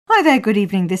Hi there, good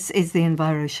evening. This is the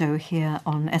Enviro Show here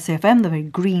on SAFM, the very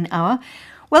green hour.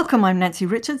 Welcome, I'm Nancy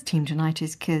Richards. Team tonight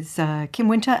is Kim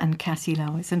Winter and Cassie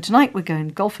Lowers. And tonight we're going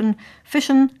golfing,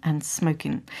 fishing and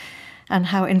smoking. And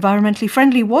how environmentally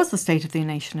friendly was the State of the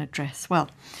Nation address?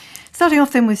 Well, starting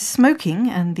off then with smoking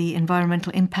and the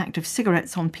environmental impact of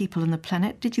cigarettes on people and the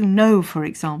planet. Did you know, for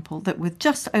example, that with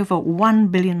just over 1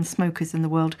 billion smokers in the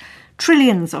world,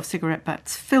 trillions of cigarette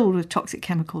butts filled with toxic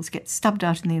chemicals get stubbed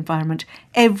out in the environment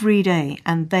every day,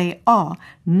 and they are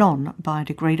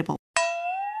non-biodegradable.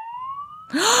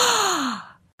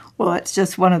 Well, that's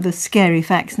just one of the scary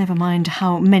facts, never mind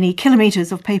how many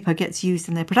kilometres of paper gets used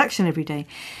in their production every day.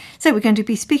 So we're going to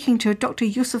be speaking to Dr.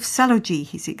 Yusuf Saloji.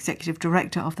 He's the Executive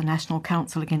Director of the National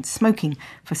Council Against Smoking,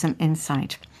 for some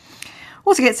insight.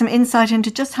 Also get some insight into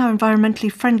just how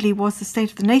environmentally friendly was the State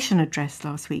of the Nation address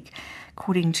last week.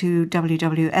 According to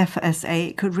WWF-SA,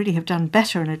 it could really have done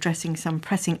better in addressing some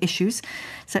pressing issues,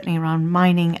 certainly around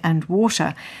mining and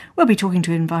water. We'll be talking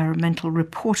to environmental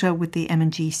reporter with the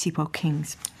M&G Sipho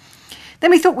Kings. Then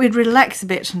we thought we'd relax a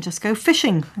bit and just go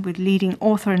fishing with leading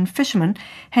author and fisherman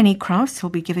Henny Kraus,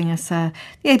 who'll be giving us the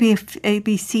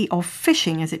ABC of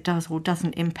fishing as it does or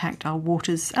doesn't impact our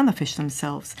waters and the fish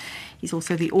themselves. He's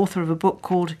also the author of a book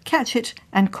called Catch It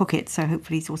and Cook It, so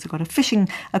hopefully he's also got a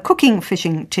cooking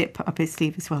fishing tip up his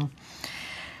sleeve as well.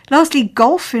 Lastly,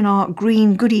 golf. In our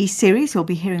Green Goody series, we'll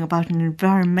be hearing about an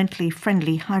environmentally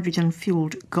friendly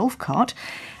hydrogen-fuelled golf cart.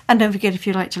 And don't forget, if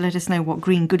you'd like to let us know what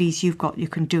green goodies you've got, you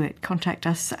can do it. Contact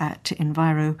us at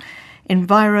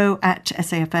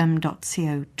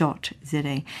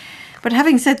enviro@safm.co.za. But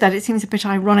having said that, it seems a bit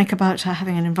ironic about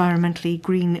having an environmentally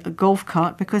green golf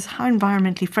cart, because how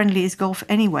environmentally friendly is golf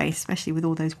anyway, especially with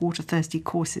all those water-thirsty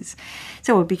courses?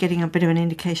 So we'll be getting a bit of an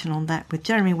indication on that with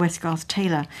Jeremy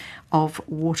Westgarth-Taylor of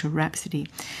Water Rhapsody.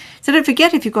 So don't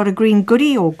forget, if you've got a green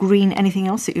goodie or green anything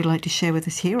else that you'd like to share with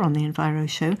us here on the Enviro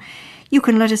Show, you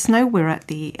can let us know. We're at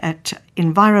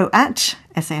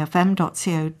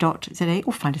enviro@safm.co.za,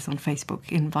 or find us on Facebook,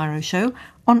 Enviro Show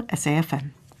on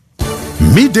SAFM.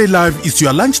 Midday Live is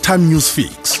your lunchtime news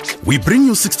fix. We bring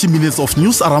you 60 minutes of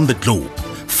news around the globe.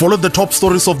 Follow the top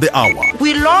stories of the hour.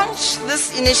 We launched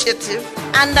this initiative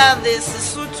under the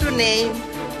Sesotho name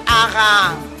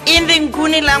Arang. In the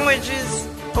Nguni languages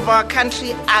of our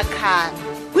country, Akan,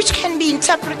 which can be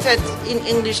interpreted in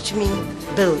English to mean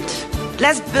build.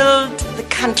 Let's build the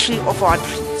country of our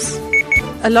dreams.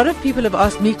 A lot of people have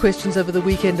asked me questions over the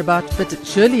weekend about, but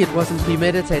surely it wasn't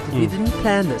premeditated. We didn't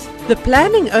plan this. The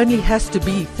planning only has to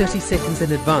be 30 seconds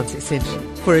in advance, essentially,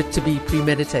 for it to be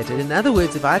premeditated. In other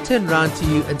words, if I turn around to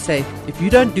you and say, if you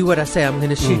don't do what I say, I'm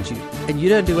going to shoot you, and you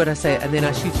don't do what I say, and then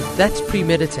I shoot you, that's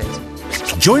premeditated.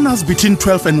 Join us between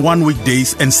 12 and 1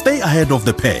 weekdays and stay ahead of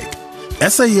the pack.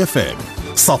 SAFM,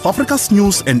 South Africa's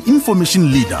news and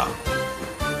information leader.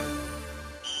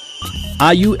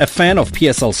 Are you a fan of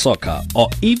PSL soccer, or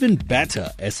even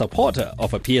better, a supporter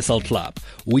of a PSL club?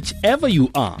 Whichever you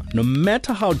are, no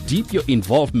matter how deep your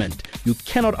involvement, you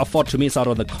cannot afford to miss out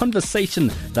on the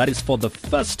conversation that is for the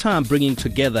first time bringing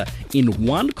together in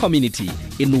one community,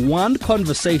 in one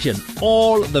conversation,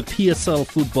 all the PSL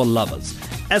football lovers.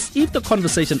 As if the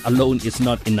conversation alone is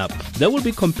not enough, there will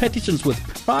be competitions with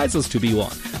prizes to be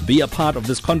won. Be a part of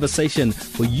this conversation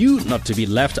for you not to be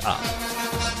left out.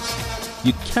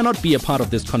 You cannot be a part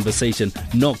of this conversation,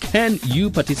 nor can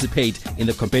you participate in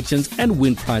the competitions and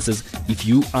win prizes if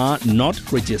you are not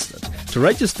registered. To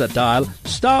register, dial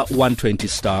 *120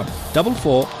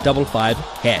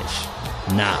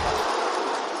 *4455# now.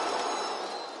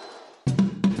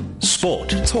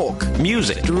 Sport, talk,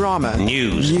 music, drama,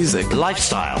 news, music,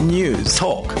 lifestyle, news,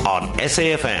 talk on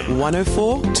SAFM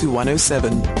 104 to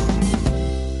 107.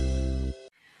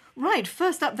 Right,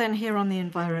 first up then here on the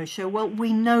Enviro Show. Well,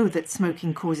 we know that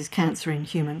smoking causes cancer in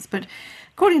humans, but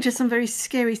according to some very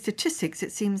scary statistics,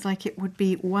 it seems like it would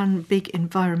be one big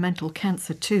environmental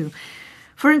cancer too.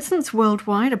 For instance,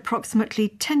 worldwide, approximately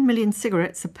 10 million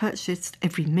cigarettes are purchased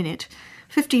every minute,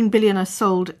 15 billion are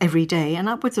sold every day, and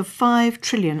upwards of 5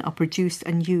 trillion are produced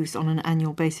and used on an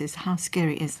annual basis. How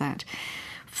scary is that?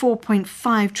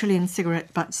 4.5 trillion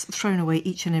cigarette butts thrown away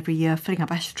each and every year, filling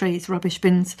up ashtrays, rubbish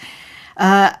bins.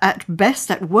 At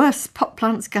best, at worst, pot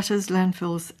plants, gutters,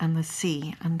 landfills and the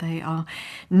sea, and they are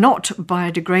not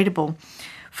biodegradable.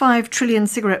 5 trillion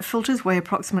cigarette filters weigh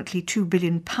approximately 2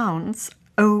 billion pounds.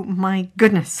 Oh my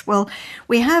goodness. Well,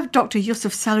 we have Dr.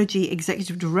 Yusuf Saloji,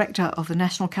 Executive Director of the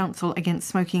National Council Against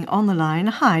Smoking, on the line.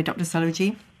 Hi, Dr.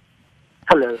 Saloji.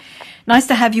 Hello. Nice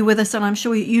to have you with us, and I'm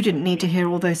sure you didn't need to hear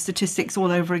all those statistics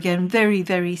all over again. Very,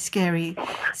 very scary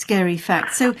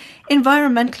facts. So,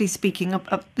 environmentally speaking,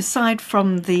 aside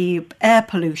from the air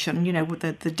pollution,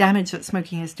 the damage that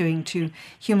smoking is doing to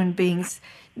human beings,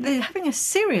 they're having a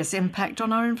serious impact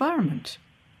on our environment.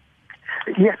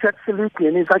 Yes, absolutely.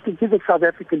 And if I can give a South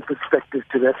African perspective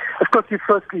to that, of course, you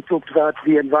firstly talked about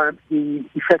the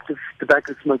effect of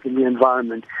tobacco smoke in the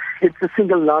environment. It's the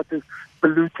single largest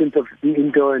pollutant of the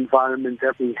indoor environment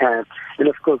that we have. And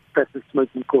of course, passive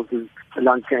smoking causes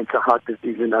lung cancer, heart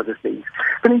disease, and other things.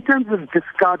 But in terms of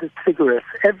discarded cigarettes,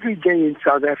 every day in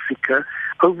South Africa,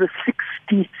 over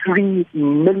 63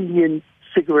 million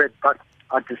cigarette butts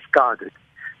are discarded.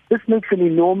 This makes an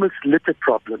enormous litter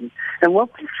problem. And what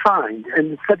we find,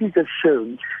 and the studies have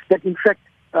shown, that in fact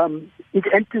it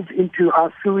enters into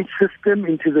our sewage system,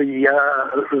 into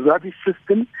the rubbish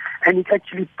system, and it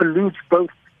actually pollutes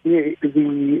both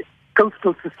the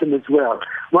coastal system as well.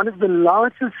 One of the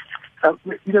largest,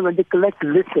 when they collect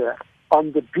litter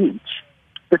on the beach,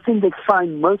 the thing they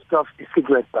find most of is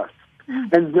cigarette butts.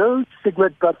 And those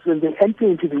cigarette butts, when they enter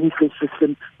into the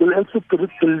ecosystem, will also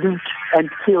pollute and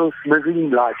kill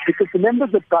marine life. Because remember,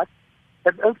 the butts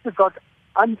have also got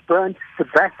unburnt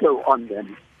tobacco on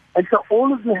them. And so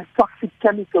all of the toxic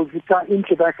chemicals which are in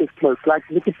tobacco smoke, like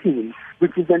nicotine,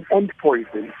 which is an end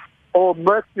poison, or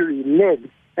mercury, lead,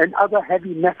 and other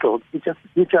heavy metals,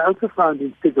 which are also found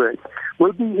in cigarettes,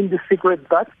 will be in the cigarette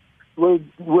butts, will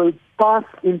pass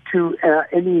into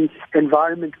any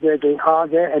environment where they are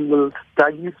there, and will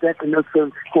dilute that and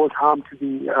also cause harm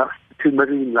to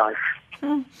marine life.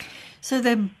 So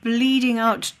they're bleeding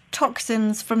out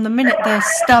toxins from the minute they're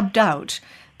stubbed out.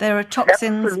 There are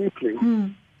toxins.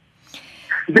 Absolutely.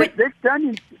 They've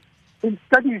done in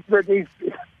studies where they've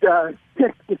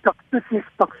checked the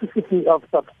toxicity of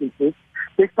substances.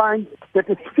 They find that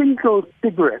a single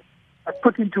cigarette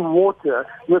put into water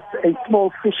with a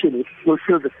small fish in it will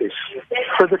kill the fish.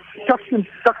 So the toxins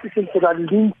that are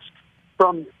leached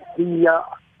from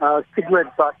the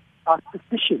cigarette butt are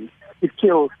sufficient to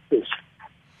kill fish.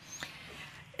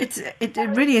 It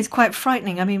really is quite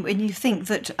frightening. I mean, when you think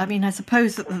that, I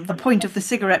suppose that the point of the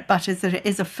cigarette butt is that it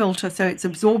is a filter, so it's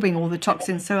absorbing all the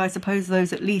toxins. So I suppose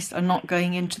those at least are not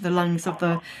going into the lungs of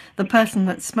the person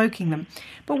that's smoking them.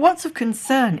 But what's of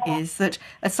concern is that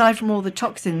aside from all the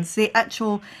toxins, the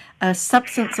actual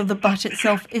substance of the butt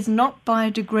itself is not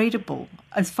biodegradable,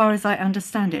 as far as I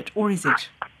understand it, or is it?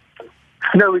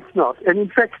 No, it's not. And in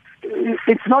fact,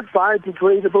 it's not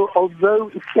biodegradable, although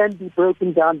it can be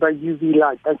broken down by UV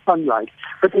light, by sunlight.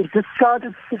 But a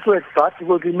discarded cigarette butt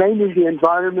will remain in the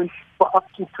environment for up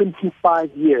to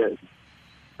 25 years.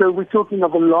 So we're talking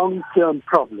of a long-term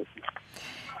problem.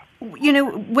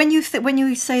 When you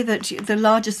say that the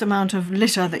largest amount of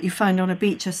litter that you find on a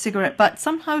beach are cigarette butts,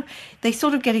 somehow they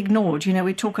sort of get ignored.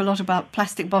 We talk a lot about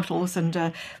plastic bottles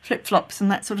and flip-flops and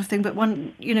that sort of thing, but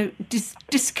one,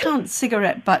 discounts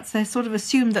cigarette butts. They're sort of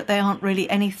assumed that they aren't really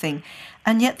anything,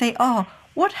 and yet they are.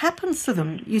 What happens to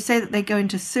them? You say that they go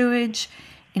into sewage,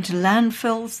 into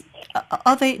landfills.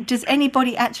 Does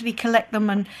anybody actually collect them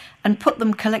and put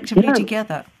them collectively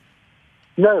together?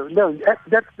 No,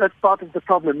 that's part of the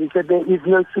problem, is that there is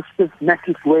no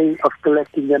systematic way of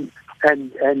collecting them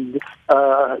and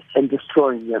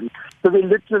destroying them. So they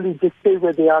literally just stay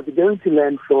where they are. They go into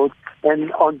landfills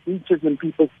and on beaches, and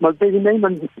people smoke. They remain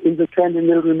in the sand, and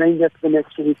they'll remain there for the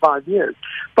next 25 years.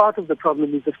 Part of the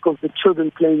problem is, of course, the children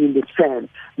playing in the sand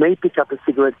may pick up a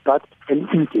cigarette butt and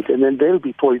eat it, and then they'll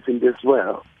be poisoned as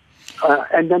well.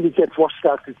 And then it gets washed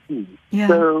out to sea. Yeah.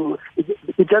 So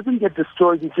it doesn't get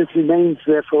destroyed. It just remains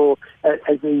there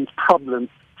as a problem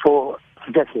for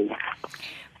decades.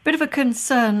 Bit of a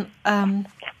concern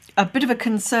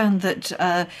that,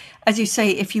 as you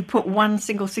say, if you put one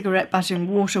single cigarette butt in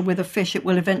water with a fish, it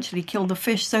will eventually kill the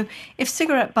fish. So if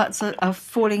cigarette butts are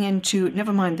falling into,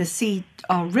 never mind the sea,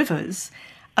 our rivers,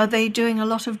 are they doing a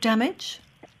lot of damage?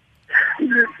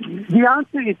 The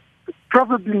answer is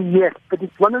probably yes, but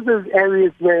it's one of those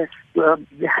areas where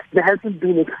there hasn't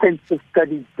been extensive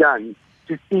studies done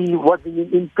to see what the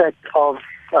impact of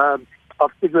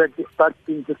cigarette butts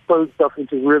being disposed of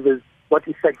into rivers, what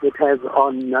effect it has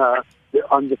on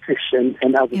the fish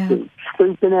and other things. So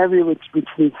it's an area which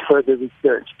needs further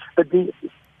research. But the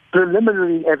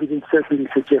preliminary evidence certainly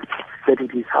suggests that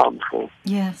it is harmful.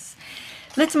 Yes.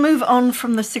 Let's move on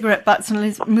from the cigarette butts and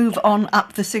let's move on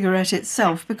up the cigarette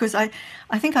itself, because I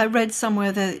think I read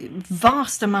somewhere the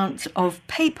vast amount of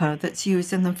paper that's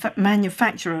used in the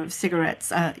manufacture of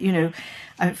cigarettes,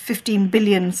 15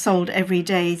 billion sold every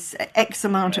day, X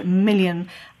amount of million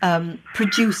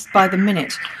produced by the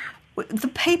minute.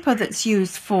 The paper that's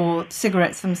used for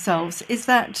cigarettes themselves, is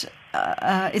that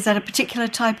a particular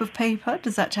type of paper?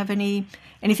 Does that have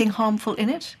anything harmful in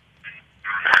it?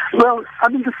 Well, I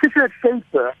mean, the cigarette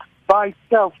paper by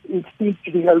itself, it seems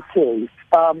to be okay.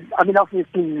 I mean,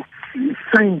 obviously,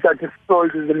 streams are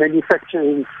destroyed in the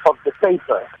manufacturing of the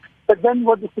paper. But then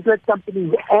what the cigarette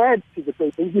companies add to the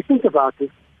paper, if you think about it,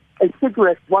 a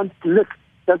cigarette once lit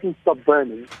doesn't stop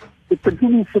burning. It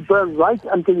continues to burn right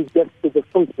until it gets to the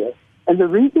filter. And the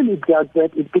reason it does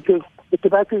that is because the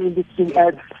tobacco industry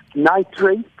adds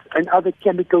nitrates and other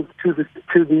chemicals to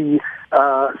the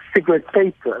cigarette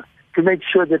paper to make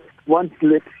sure that once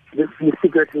lit, the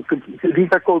cigarette will continue. So these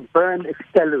are called burn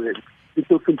accelerants. It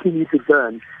will continue to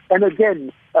burn. And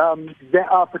again, there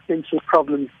are potential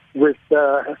problems with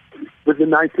the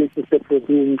nitrates that were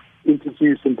being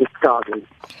introduced and discarded.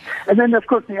 And then, of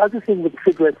course, the other thing with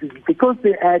cigarettes is because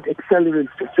they add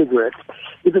accelerants to cigarettes,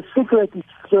 if a cigarette is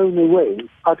thrown away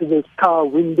out of a car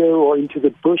window or into the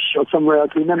bush or somewhere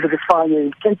else, remember the fire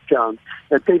in Cape Town,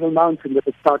 at Table Mountain that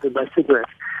was started by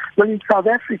cigarettes. Well, in South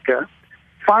Africa,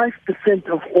 5%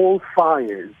 of all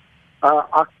fires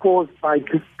are caused by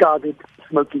discarded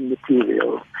smoking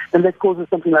material. And that causes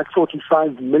something like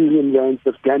 45 million rands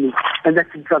of damage, and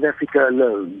that's in South Africa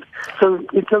alone. So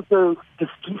it's also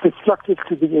destructive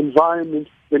to the environment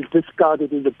when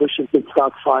discarded in the bushes and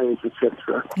start fires,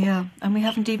 etc. Yeah, and we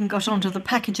haven't even got onto the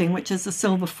packaging, which is the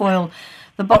silver foil,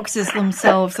 the boxes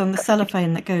themselves, and the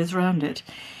cellophane that goes around it.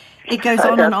 It goes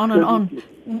on and on and on.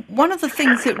 One of the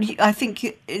things that I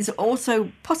think is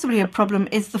also possibly a problem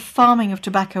is the farming of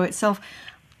tobacco itself.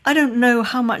 I don't know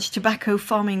how much tobacco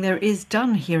farming there is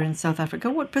done here in South Africa.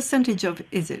 What percentage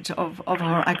is it of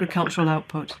our agricultural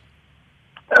output?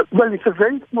 Well, it's a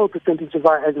very small percentage of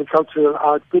our agricultural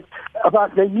output.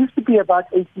 There used to be about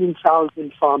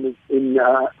 18,000 farmers in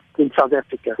South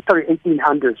Africa.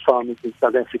 1,800 farmers in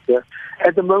South Africa.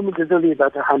 At the moment, there's only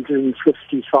about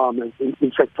 150 farmers.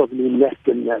 In fact, probably less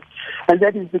than that. And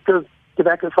that is because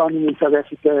tobacco farming in South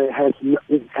Africa has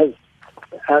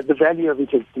the value of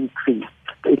it has decreased.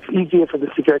 It's easier for the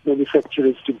cigarette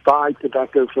manufacturers to buy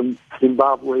tobacco from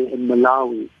Zimbabwe and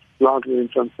Malawi rather than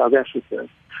from South Africa.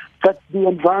 But the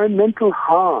environmental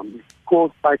harms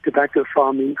caused by tobacco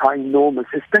farming are enormous,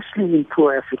 especially in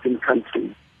poor African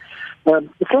countries.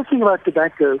 The first thing about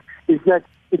tobacco is that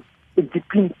it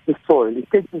depletes the soil. It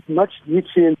takes as much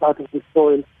nutrients out of the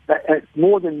soil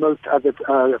more than most other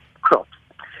crops.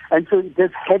 And so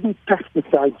there's heavy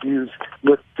pesticides used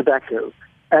with tobacco.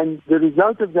 And the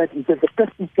result of that is that the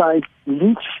pesticides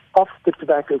leach off the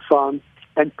tobacco farms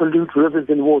and pollute rivers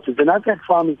and waters. And I've had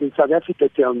farmers in South Africa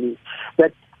tell me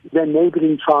that their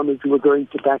neighboring farmers who were growing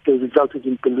tobacco resulted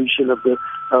in pollution of the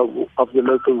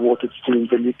local water streams,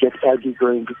 and you get algae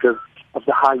growing because of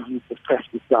the high use of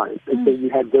pesticides. And so you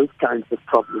had those kinds of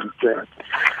problems there.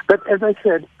 But as I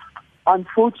said,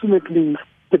 unfortunately,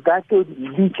 tobacco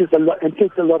leaches a lot and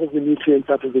takes a lot of the nutrients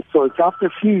out of the soil. So after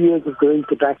a few years of growing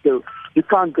tobacco, you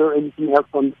can't grow anything else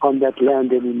on that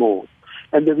land anymore.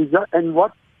 And the result, and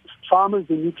what farmers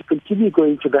who need to continue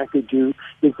growing tobacco do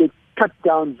is they cut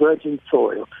down virgin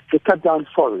soil, they cut down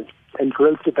forests and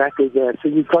grow tobacco there. So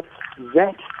you've got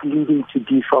that leading to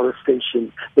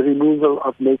deforestation, the removal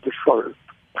of native forests.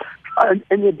 And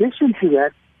in addition to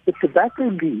that, the tobacco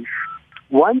leaf,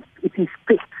 once it is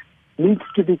picked, needs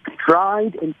to be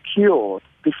dried and cured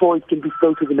before it can be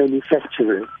sold to the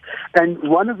manufacturers. And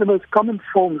one of the most common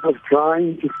forms of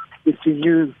drying is to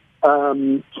use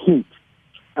heat.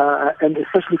 And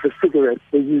especially for cigarettes,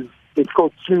 it's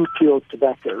called flue-cured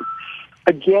tobacco.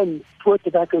 Again, poor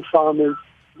tobacco farmers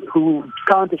who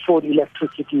can't afford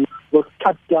electricity will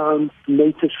cut down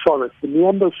native forests. The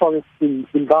Miambo forests in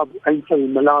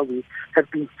Malawi have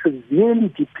been severely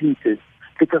depleted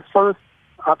because forests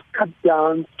are cut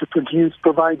down to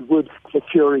provide wood for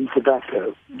curing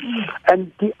tobacco.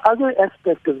 And the other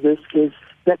aspect of this is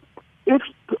that if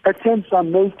attempts are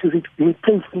made to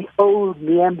replace the old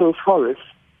Miambo forests,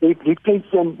 they replace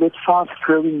them with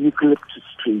fast-growing eucalyptus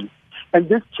trees. And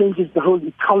this changes the whole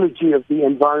ecology of the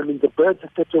environment. The birds,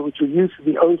 etc., which were used to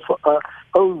the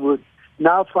old wood,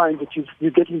 now find that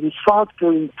you're getting these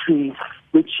fast-growing trees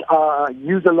which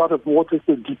use a lot of water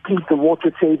to deplete the water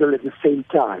table at the same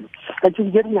time. And so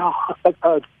you're getting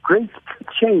a great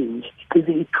change in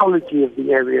the ecology of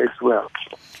the area as well.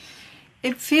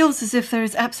 It feels as if there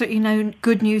is absolutely no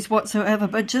good news whatsoever.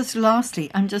 But just lastly,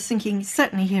 I'm just thinking,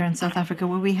 certainly here in South Africa,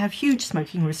 where we have huge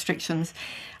smoking restrictions,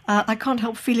 I can't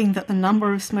help feeling that the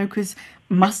number of smokers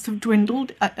must have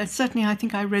dwindled. Certainly, I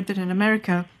think I read that in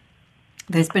America,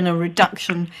 there's been a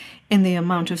reduction in the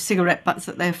amount of cigarette butts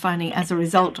that they're finding as a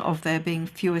result of there being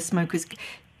fewer smokers.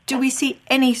 do we see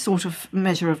any sort of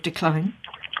measure of decline?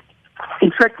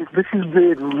 In fact, this is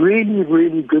the really,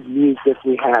 really good news that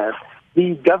we have.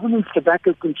 The government's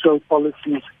tobacco control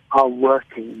policies are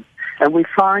working. And we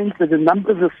find that the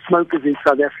numbers of smokers in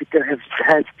South Africa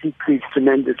has decreased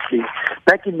tremendously.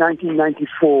 Back in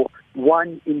 1994,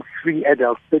 1 in 3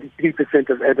 adults, 33%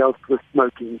 of adults were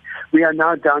smoking. We are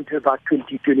now down to about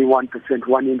 21%,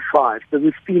 1 in 5. So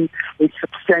we've seen a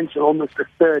substantial, almost a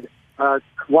third,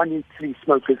 1 in 3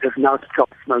 smokers have now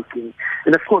stopped smoking.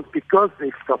 And of course, because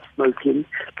they've stopped smoking,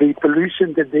 the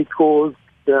pollution that they cause,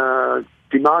 the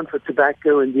demand for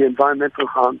tobacco and the environmental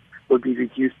harm will be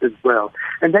reduced as well.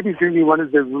 And that is really one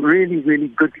of the really, really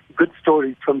good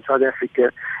stories from South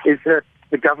Africa, is that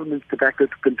the government's tobacco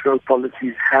control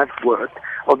policies have worked,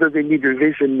 although they need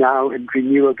revision now and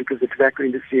renewal because the tobacco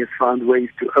industry has found ways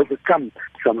to overcome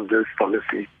some of those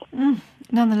policies.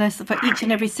 Nonetheless, for each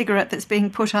and every cigarette that's being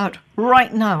put out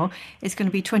right now, it's going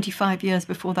to be 25 years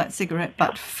before that cigarette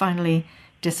butt finally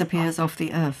disappears off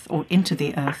the earth or into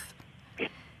the earth.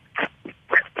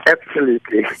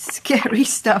 Absolutely. Scary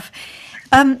stuff.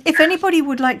 If anybody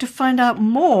would like to find out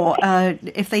more,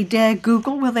 if they dare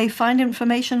Google, will they find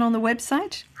information on the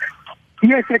website?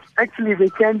 Yes, actually they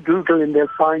can Google and they'll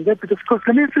find it. But of course,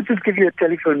 let me also just give you a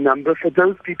telephone number for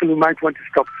those people who might want to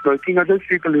stop smoking or those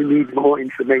people who need more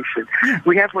information. Yeah.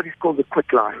 We have what is called the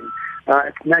Quit Line.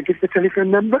 Can I give the telephone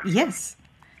number? Yes.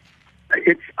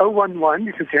 It's 011,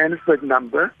 it's a Johannesburg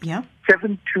number,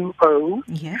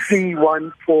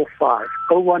 720-3145.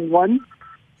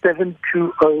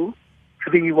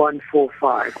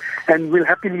 011-720-3145. And we'll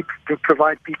happily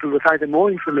provide people with either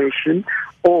more information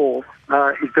or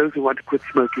if those who want to quit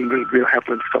smoking, we'll help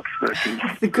them stop smoking.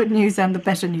 The good news and the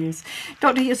better news.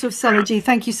 Dr. Yusuf Saloji,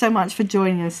 thank you so much for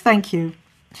joining us. Thank you.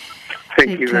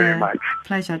 Thank you very much.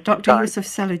 Pleasure. Dr. Yusuf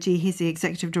Saloji, he's the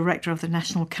Executive Director of the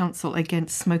National Council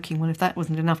Against Smoking. Well, if that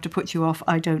wasn't enough to put you off,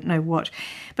 I don't know what.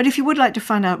 But if you would like to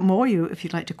find out more, if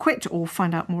you'd like to quit or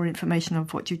find out more information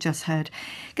of what you just heard,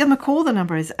 give them a call. The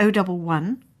number is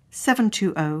 011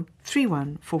 720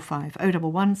 3145.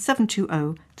 011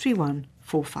 720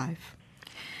 3145.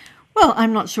 Well,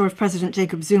 I'm not sure if President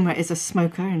Jacob Zuma is a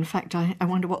smoker. In fact, I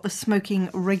wonder what the smoking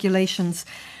regulations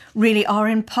really are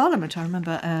in Parliament. I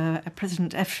remember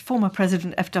former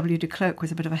President F.W. de Klerk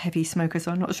was a bit of a heavy smoker,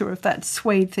 so I'm not sure if that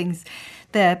swayed things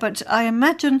there. But I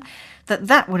imagine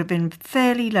that would have been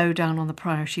fairly low down on the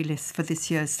priority list for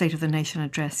this year's State of the Nation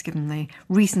address, given the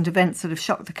recent events that have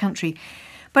shocked the country.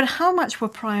 But how much of a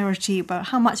priority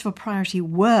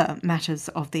were matters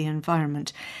of the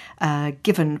environment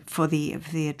given for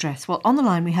the address? Well, on the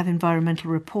line we have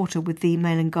environmental reporter with the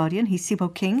Mail and Guardian. He's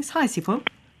Sipho Kings. Hi, Sipho.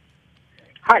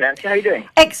 Hi, Nancy. How are you doing?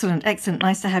 Excellent.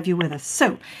 Nice to have you with us.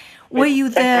 So, were you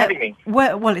there? Thanks for having me.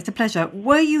 Well, it's a pleasure.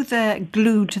 Were you there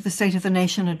glued to the State of the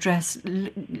Nation address,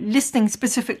 listening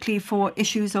specifically for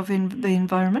issues of the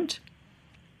environment?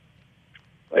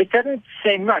 It doesn't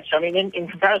say much. I mean, in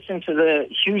comparison to the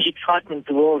huge excitement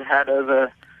the world had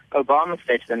over Obama's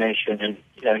State of the Nation, and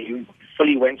he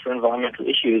fully went for environmental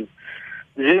issues,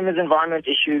 Zuma's environment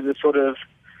issues are sort of,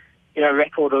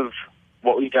 record of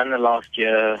what we've done in the last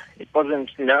year. It wasn't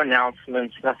no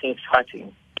announcements, nothing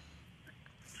exciting.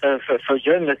 So for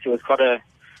journalists, it was quite a.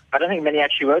 I don't think many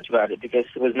actually wrote about it because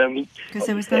there was no meat. Because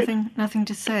there was nothing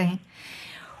to say.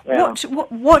 Yeah.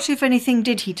 What, if anything,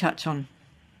 did he touch on?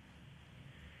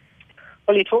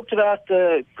 Well, he talked about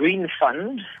the Green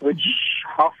Fund, which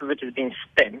half of it has been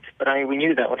spent, but we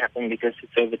knew that would happen because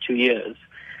it's over 2 years.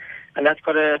 And that's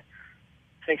got an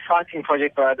exciting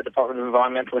project by the Department of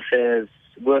Environmental Affairs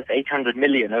worth 800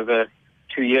 million over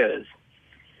 2 years.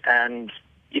 And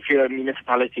if you're a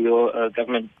municipality or a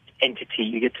government entity,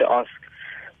 you get to ask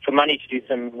for money to do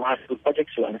some nice good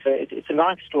projects for them. So it's a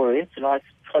nice story, it's a nice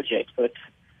project, but,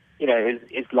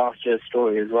 it's last year's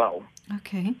story as well.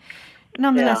 Okay.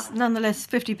 Nonetheless,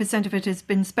 50% of it has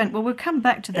been spent. Well, we'll come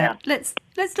back to that. Yeah.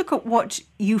 Let's look at what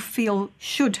you feel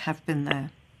should have been there.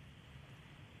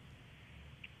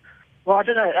 Well, I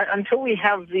don't know. Until we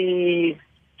have the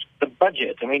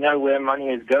budget and we know where money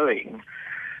is going,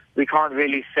 we can't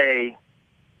really say,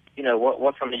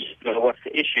 what's on what's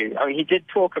the issue. I mean, he did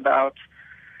talk about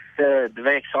the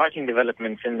very exciting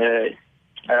developments in the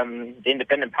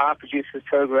independent power producers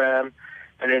program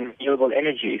and in renewable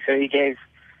energy. So he gave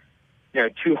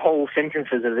 2 whole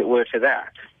sentences, as it were, to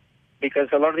that. Because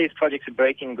a lot of these projects are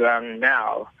breaking ground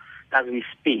now as we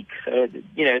speak. So,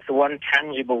 it's the one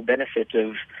tangible benefit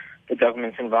of the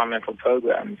government's environmental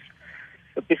programs.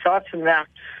 But besides from that,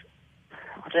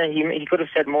 I don't know, he could have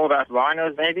said more about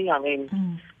rhinos, maybe. I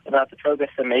mean, about the progress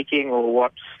they're making or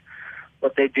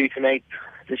what they do to make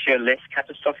this year less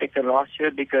catastrophic than last year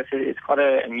because it's quite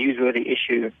a newsworthy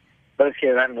issue, both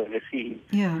here and overseas.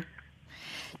 Yeah.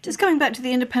 Just going back to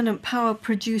the independent power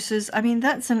producers, I mean,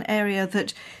 that's an area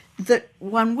that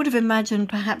one would have imagined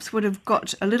perhaps would have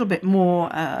got a little bit more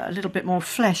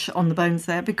flesh on the bones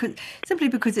there, because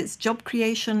it's job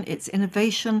creation, it's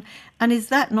innovation, and is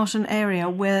that not an area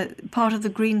where part of the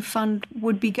Green Fund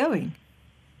would be going?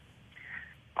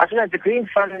 I don't know. The Green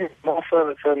Fund is more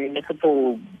for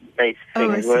municipal-based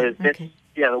things, whereas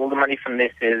all the money from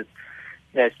this is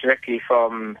it's directly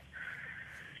from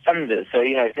funders. So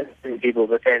it's people,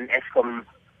 but then ESCOM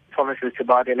promises to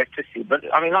buy the electricity. But,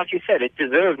 I mean, like you said, it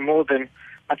deserves more than...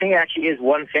 I think it actually is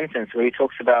one sentence where he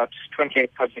talks about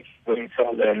 28 projects in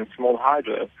solar and small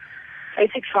hydro.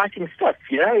 It's exciting stuff,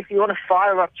 If you want to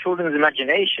fire up children's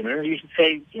imagination, you should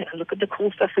say, look at the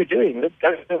cool stuff we're doing. Look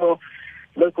at the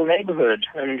local neighborhood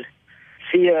and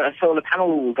see a solar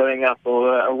panel going up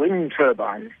or a wind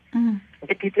turbine.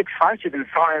 Get people excited in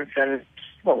science and,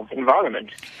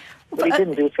 environment. But he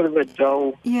didn't. It was sort of a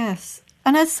dull... Yes.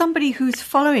 And as somebody who's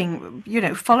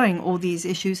following all these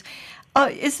issues,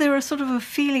 is there a sort of a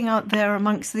feeling out there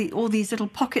amongst all these little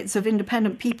pockets of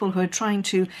independent people who are trying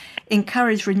to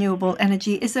encourage renewable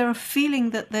energy? Is there a feeling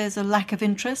that there's a lack of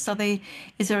interest?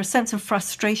 Is there a sense of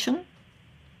frustration?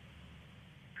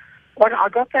 Well, I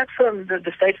got that from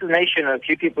the State of the Nation. A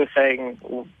few people were saying,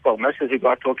 most of the people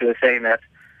I talked to were saying that,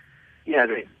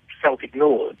 they felt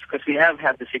ignored because we have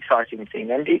had this exciting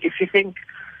thing. And if you think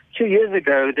 2 years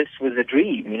ago, this was a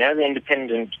dream, the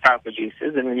independent power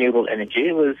producers and renewable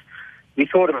energy. We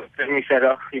thought of it and we said,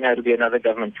 it'll be another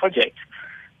government project.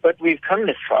 But we've come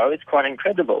this far. It's quite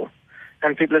incredible.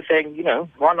 And people are saying,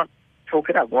 why not talk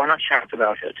it up? Why not shout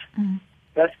about it?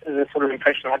 That's the sort of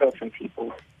impression I got from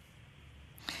people.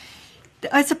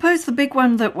 I suppose the big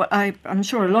one that I'm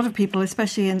sure a lot of people,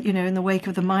 especially in the wake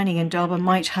of the mining in Durban,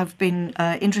 might have been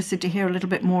interested to hear a little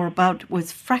bit more about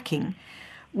was fracking,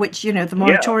 which, the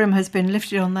moratorium has been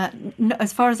lifted on that.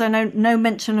 As far as I know, no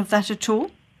mention of that at all?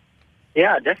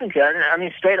 Yeah, definitely. I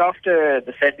mean, straight after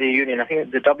the State of the Union, I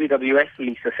think the WWF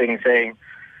released a thing saying,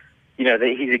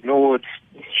 that he's ignored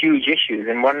huge issues.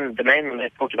 And the main one they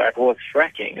talked about was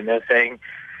fracking. And they're saying,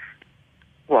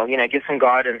 give some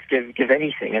guidance, give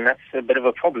anything. And that's a bit of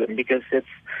a problem because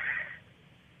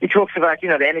he talks about, the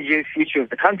energy future of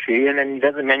the country, and then he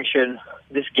doesn't mention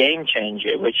this game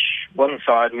changer, which one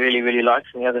side really, really likes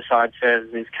and the other side says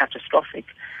is catastrophic.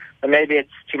 But maybe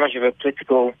it's too much of a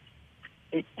political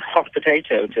hot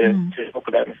potato to talk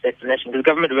about in the State of the Nation. Because the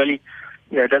government really,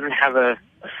 doesn't have a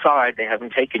side they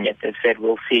haven't taken yet. They've said,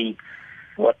 we'll see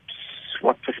what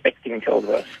prospecting tells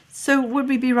us. So would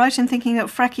we be right in thinking that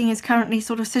fracking is currently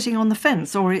sort of sitting on the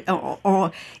fence, or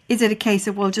is it a case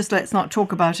of, just let's not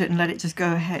talk about it and let it just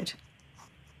go ahead?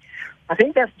 I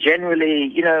think that's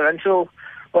generally, until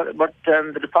what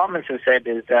the departments have said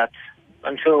is that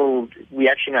until we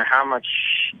actually know how much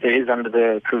there is under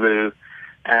the Karoo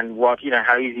and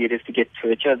how easy it is to get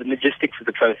to it, the logistics of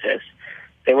the process,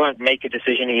 they won't make a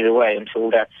decision either way until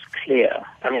that's clear.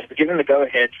 I mean, given the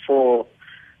go-ahead for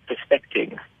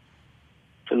prospecting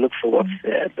to look for what's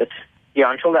there. But,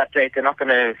 until that date, they're not going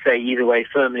to say either way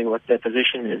firmly what their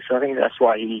position is. So I think that's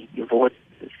why he avoids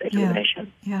the State of the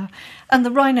Nation. Yeah. And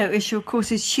the rhino issue, of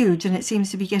course, is huge, and it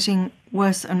seems to be getting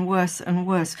worse and worse and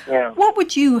worse. Yeah. What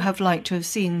would you have liked to have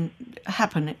seen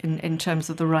happen in terms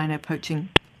of the rhino poaching?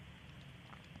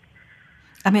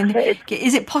 I mean,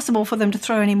 is it possible for them to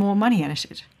throw any more money at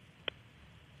it?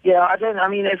 Yeah,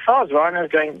 as far as rhino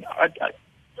is going,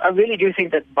 I really do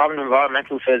think that Department of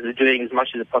Environmental Affairs is doing as much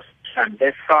as it possibly can.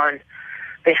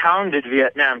 They hounded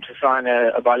Vietnam to sign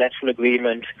a bilateral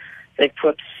agreement. They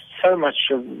put so much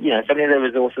of, so many of their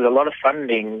resources, a lot of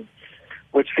funding,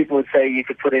 which people would say you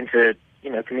could put into,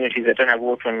 communities that don't have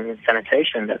water and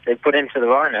sanitation, that they put into the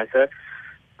rhino. So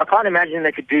I can't imagine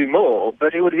they could do more,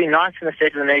 but it would be nice in the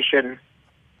State of the Nation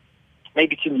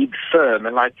maybe to be firm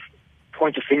and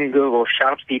point a finger or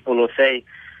shout at people or say,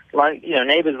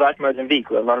 neighbors like Mozambique,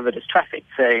 where a lot of it is traffic,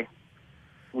 say,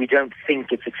 we don't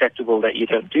think it's acceptable that you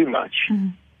don't do much.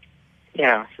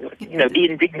 Yeah,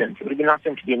 be indignant. It would be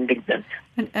nothing to be indignant.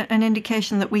 An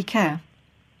indication that we care.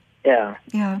 Yeah.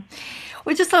 Yeah.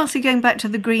 Well, just lastly, going back to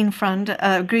the Green Fund,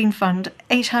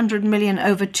 800 million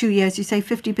over 2 years. You say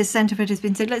 50% of it has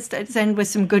been said. Let's end with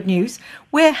some good news.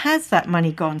 Where has that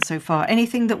money gone so far?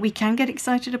 Anything that we can get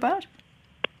excited about?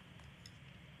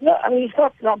 No, it's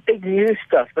not big new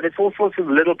stuff, but it's all sorts of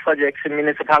little projects in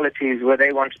municipalities where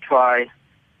they want to try,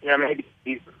 maybe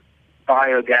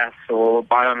biogas or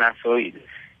biomass or,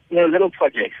 little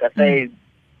projects that they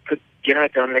could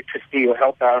generate their own electricity or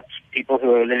help out people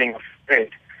who are living off the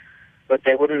grid. but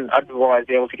they wouldn't otherwise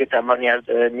be able to get that money out of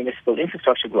the municipal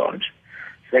infrastructure grant.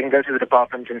 So they can go to the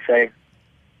department and say,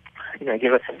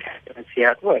 give us some cash and see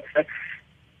how it works. So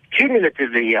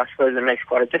cumulatively, I suppose it makes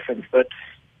quite a difference, but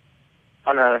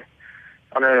on a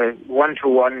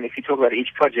one-to-one, if you talk about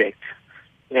each project,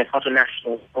 it's not a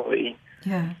national story.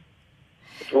 Yeah.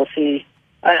 But we'll see.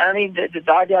 I mean,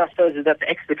 the idea, I suppose, is that the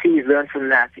expertise learned from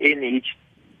that in each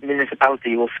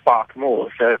municipality will spark more.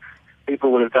 So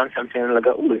people will have done something and they'll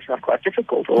go, oh, it's not quite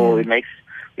difficult, or we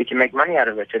can make money out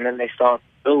of it. And then they start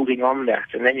building on that.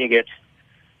 And then you get,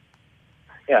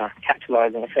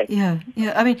 capitalizing effect. Yeah.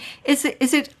 I mean, is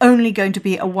it only going to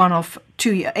be a one-off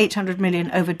 800 million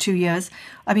over 2 years?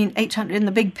 I mean, 800 in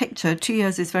the big picture, 2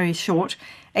 years is very short.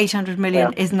 800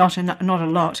 million is not a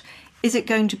lot. Is it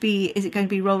going to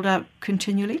be rolled out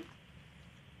continually?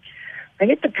 I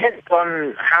think it depends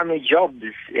on how many jobs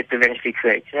it eventually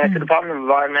creates. The Department of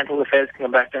Environmental Affairs can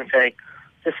come back and say,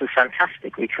 this is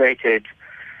fantastic. We created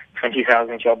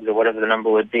 20,000 jobs or whatever the number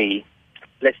would be.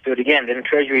 Let's do it again. Then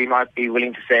Treasury might be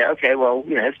willing to say, okay, well,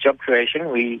 it's job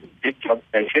creation. We did job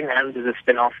creation, and there's a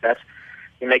spin-off that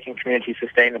you're making community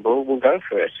sustainable. We'll go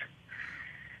for it.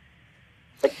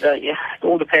 But, it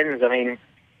all depends. I mean, it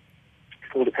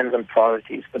all depends on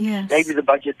priorities. But maybe the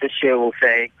budget this year will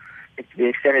say it's to be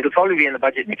extended. It'll probably be in the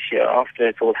budget next year after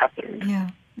it's all happened. Yeah.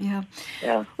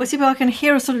 Well, Sipo, I can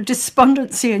hear a sort of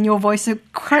despondency in your voice. So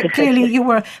quite clearly you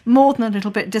were more than a little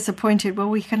bit disappointed. Well,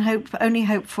 we can only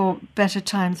hope for better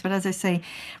times. But as I say,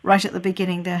 right at the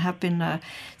beginning, there have been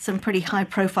some pretty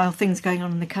high-profile things going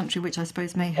on in the country, which I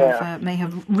suppose may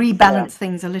have rebalanced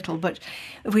things a little. But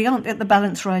if we aren't at the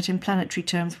balance right in planetary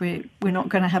terms, we're not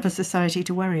going to have a society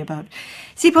to worry about.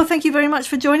 Sipo, thank you very much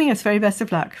for joining us. Very best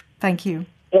of luck. Thank you.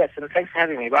 Yes, and thanks for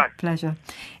having me. Bye. Pleasure.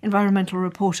 Environmental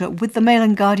reporter with the Mail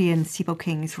and Guardian, Sipo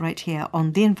Kings, right here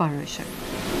on The Enviro Show.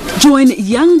 Join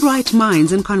young bright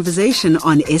minds in conversation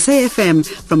on SAFM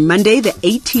from Monday the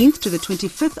 18th to the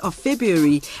 25th of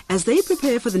February as they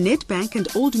prepare for the Nedbank and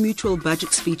Old Mutual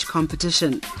budget speech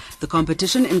competition. The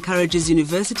competition encourages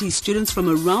university students from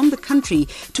around the country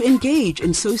to engage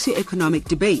in socio-economic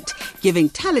debate, giving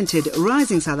talented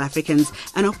rising South Africans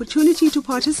an opportunity to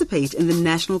participate in the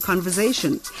national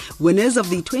conversation. Winners of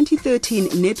the 2013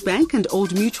 Nedbank and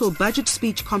Old Mutual budget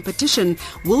speech competition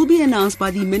will be announced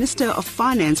by the Minister of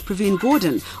Finance, Pravin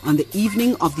Gordhan, on the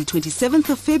evening of the 27th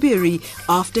of February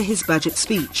after his budget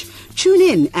speech. Tune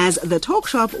in as The Talk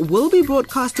Shop will be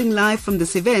broadcasting live from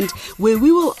this event where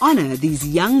we will honour these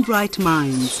young bright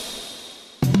minds.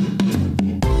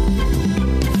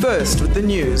 First with the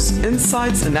news,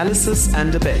 insights, analysis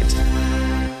and debate.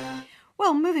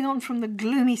 Well, moving on from the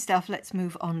gloomy stuff, let's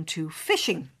move on to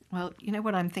fishing. Well, you know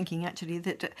what I'm thinking, actually,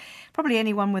 that probably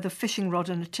anyone with a fishing rod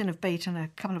and a tin of bait and a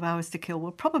couple of hours to kill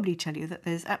will probably tell you that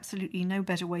there's absolutely no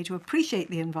better way to appreciate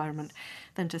the environment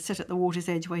than to sit at the water's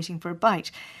edge waiting for a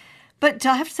bite. But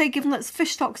I have to say, given that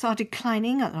fish stocks are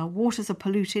declining and our waters are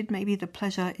polluted, maybe the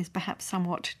pleasure is perhaps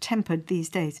somewhat tempered these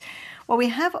days. Well, we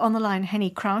have on the line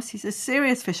Henny Kraus. He's a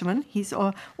serious fisherman. He's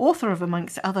author of,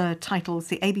 amongst other titles,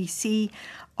 The ABC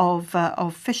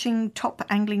of Fishing, Top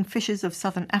Angling Fishes of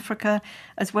Southern Africa,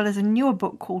 as well as a newer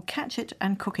book called Catch It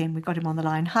and Cooking. We've got him on the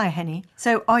line. Hi, Henny.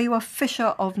 So are you a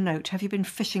fisher of note? Have you been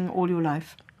fishing all your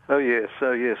life? Oh, yes.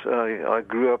 I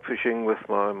grew up fishing with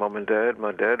my mum and dad.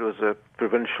 My dad was a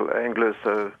provincial angler,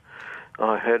 so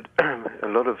I had a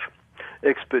lot of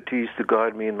expertise to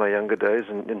guide me in my younger days.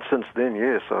 And since then,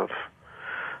 yes,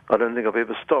 I don't think I've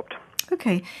ever stopped.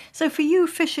 Okay. So for you,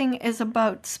 fishing is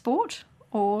about sport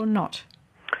or not?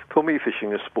 For me,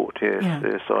 fishing is sport, yes. Yeah.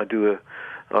 Yes, I do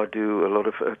a lot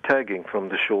of tagging from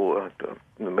the shore.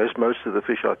 Most of the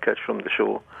fish I catch from the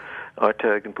shore, I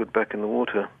tag and put back in the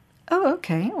water. Oh,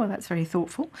 okay. Well, that's very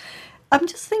thoughtful. I'm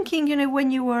just thinking,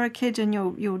 when you were a kid and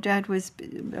your dad was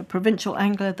a provincial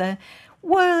angler there,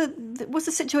 was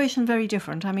the situation very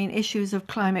different? I mean, issues of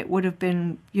climate would have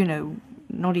been,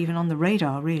 not even on the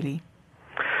radar, really.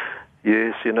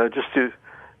 Yes, just to...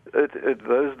 At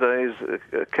those days,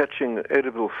 catching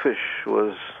edible fish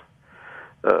was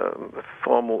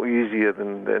far more easier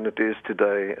than it is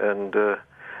today. And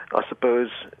I suppose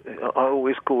I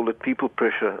always call it people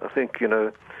pressure. I think,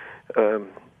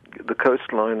 the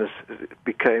coastline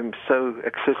became so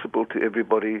accessible to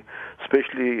everybody,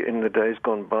 especially in the days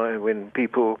gone by when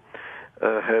people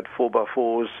had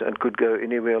 4x4s and could go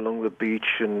anywhere along the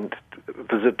beach and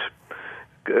visit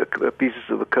pieces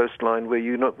of the coastline where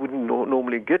you wouldn't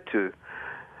normally get to,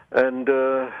 and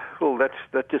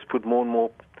that just put more and more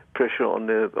pressure on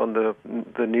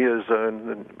the near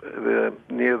zone,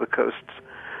 near the coasts,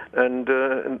 and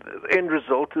the end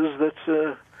result is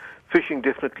that fishing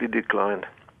definitely declined.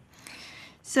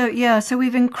 So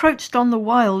we've encroached on the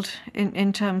wild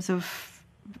in terms of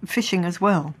fishing as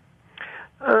well.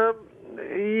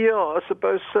 Yeah, I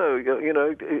suppose so. You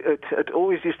know, it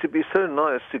always used to be so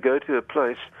nice to go to a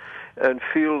place and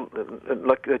feel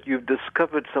like that you've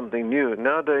discovered something new.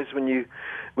 Nowadays, when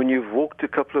you've walked a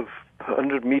couple of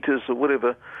 100 meters or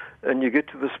whatever, and you get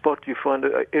to the spot, you find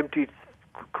an empty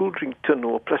cool drink tin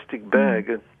or plastic bag.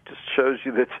 It just shows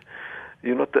you that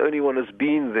you're not the only one who's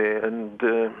been there, and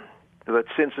that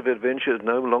sense of adventure is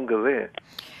no longer there.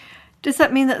 Does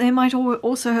that mean that they might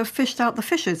also have fished out the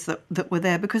fishes that were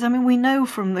there? Because, I mean, we know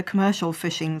from the commercial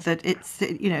fishing that it's,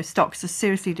 you know, stocks are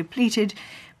seriously depleted.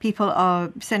 People are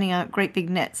sending out great big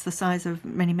nets the size of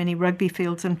many, many rugby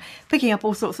fields and picking up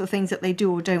all sorts of things that they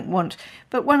do or don't want.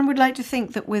 But one would like to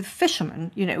think that with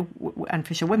fishermen, you know, and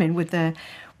fisherwomen with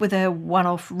their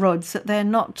one-off rods, that they're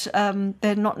not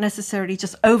necessarily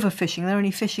just overfishing. They're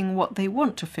only fishing what they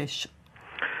want to fish.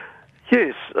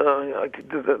 Yes,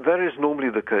 that is normally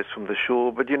the case from the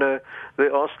shore, but you know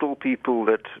there are still people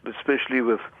that, especially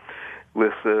with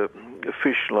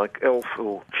fish like elf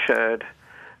or shad,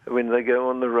 when they go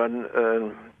on the run,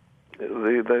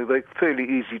 they're fairly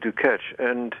easy to catch,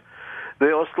 and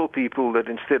there are still people that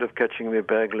instead of catching their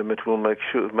bag limit will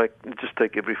just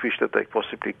take every fish that they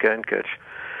possibly can catch,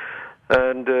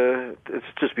 and it's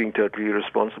just being totally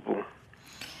irresponsible.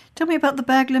 Tell me about the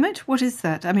bag limit. What is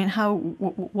that? I mean,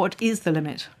 what is the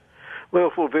limit? Well,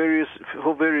 for various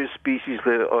species,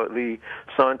 the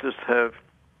scientists have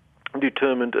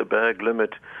determined a bag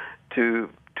limit to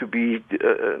be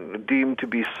deemed to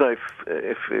be safe.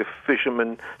 If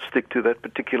fishermen stick to that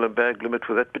particular bag limit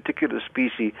for that particular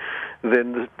species,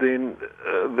 then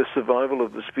the survival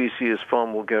of the species is far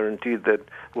more guaranteed than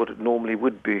what it normally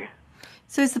would be.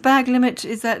 So, is the bag limit,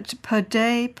 is that per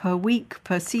day, per week,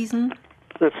 per season?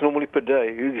 That's normally per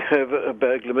day. You have a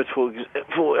bag limit for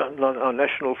our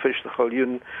national fish, the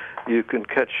galjoen. You can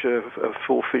catch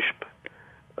 4 fish.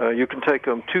 You can take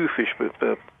home 2 fish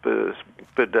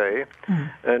per day,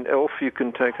 and elf you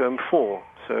can take home 4.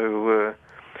 So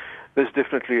there's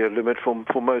definitely a limit for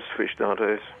most fish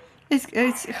nowadays. Is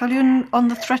galjoen on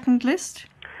the threatened list?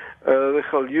 The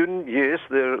galjoen, yes,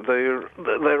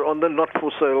 they're on the not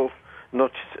for sale,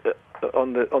 not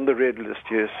on the red list.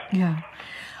 Yes. Yeah.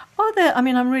 Are there? I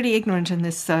mean, I'm really ignorant in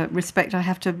this respect. I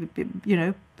have to, you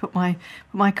know, put my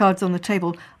cards on the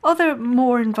table. Are there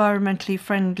more environmentally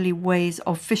friendly ways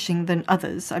of fishing than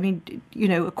others? I mean, you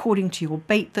know, according to your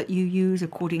bait that you use,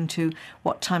 according to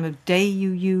what time of day you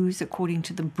use, according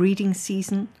to the breeding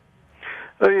season.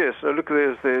 Oh yes, look,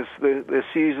 there's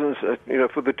seasons. You know,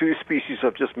 for the 2 species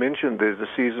I've just mentioned, there's a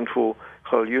season for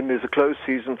galjoen. There's a closed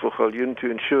season for galjoen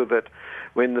to ensure that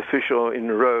when the fish are in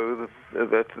a row,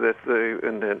 that they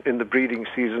in the breeding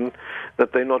season,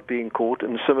 that they're not being caught.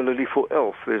 And similarly for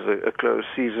elf, there's a closed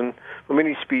season. For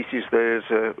many species, there's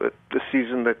a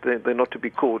season that they're not to be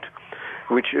caught,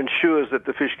 which ensures that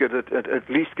the fish at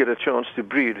least get a chance to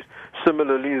breed.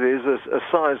 Similarly, there's a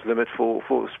size limit for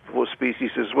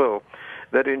species as well.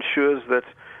 That ensures that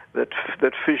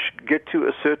fish get to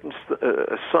a certain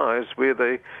size where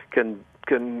they can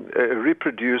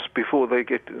reproduce before they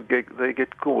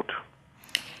get caught.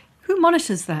 Who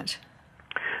monitors that?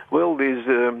 Well, there's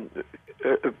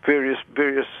various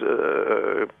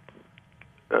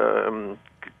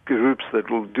groups that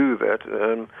will do that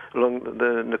along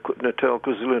the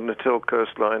KwaZulu-Natal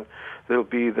coastline. There'll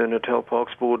be the Natal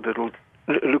Parks Board that will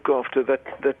look after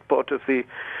that part of the.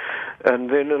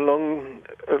 And then along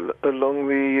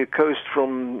the coast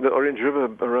from the Orange River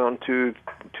around to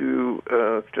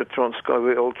Transkei,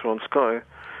 the old Transkei,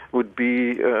 would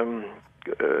be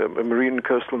Marine and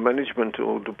Coastal Management,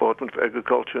 or Department of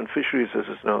Agriculture and Fisheries, as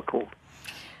it's now called.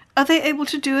 Are they able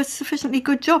to do a sufficiently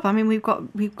good job? I mean, we've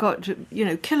got you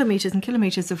know, kilometres and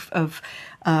kilometres of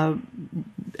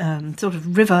sort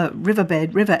of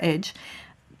river edge.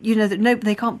 You know, that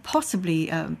they can't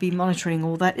possibly be monitoring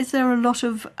all that. Is there a lot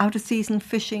of out-of-season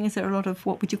fishing? Is there a lot of,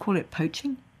 what would you call it,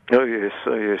 poaching? Oh yes,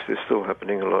 there's still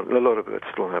happening a lot. A lot of that's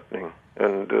still happening,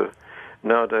 and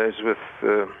nowadays with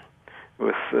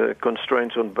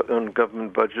constraints on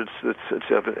government budgets, it's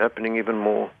happening even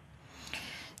more.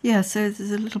 Yeah, so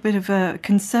there's a little bit of a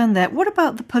concern there. What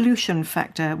about the pollution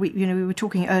factor? We were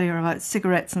talking earlier about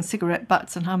cigarettes and cigarette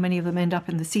butts and how many of them end up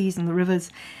in the seas and the rivers.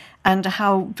 And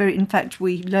how in fact,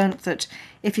 we learnt that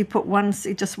if you put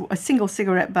just a single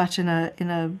cigarette butt in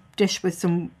a dish with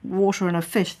some water and a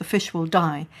fish, the fish will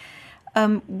die.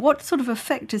 What sort of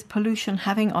effect is pollution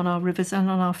having on our rivers and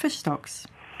on our fish stocks?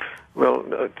 Well,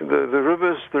 the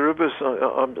rivers.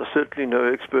 I'm certainly no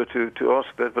expert to ask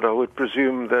that, but I would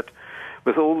presume that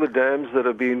with all the dams that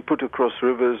are being put across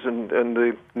rivers and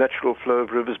the natural flow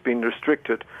of rivers being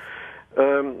restricted,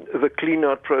 the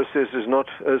clean-out process is not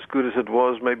as good as it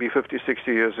was maybe 50,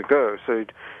 60 years ago. So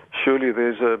surely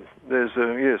there's a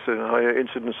higher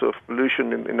incidence of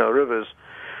pollution in our rivers.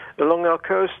 Along our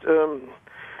coast,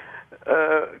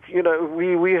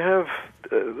 we have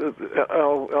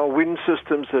our wind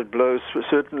systems that blow.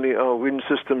 Certainly, our wind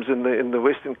systems in the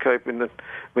Western Cape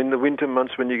when the winter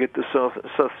months, when you get the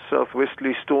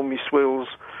southwesterly stormy swells,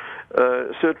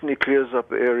 certainly clears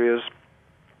up areas.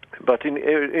 But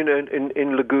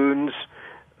in lagoons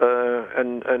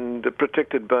and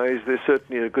protected bays, there's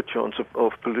certainly a good chance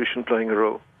of pollution playing a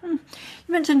role. You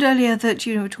mentioned earlier that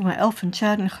we're talking about elf and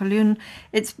chad and galjoen.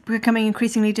 It's becoming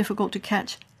increasingly difficult to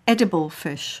catch edible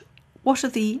fish. What are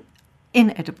the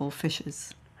inedible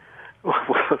fishes?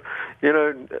 Well,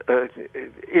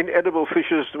 inedible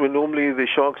fishes were normally the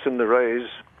sharks and the rays.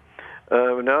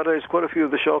 Nowadays, quite a few of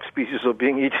the shark species are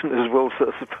being eaten as well,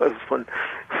 so I suppose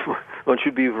one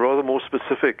should be rather more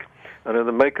specific. I know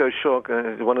the mako shark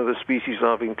is one of the species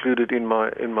I've included in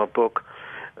my book.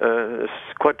 It's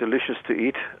quite delicious to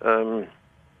eat.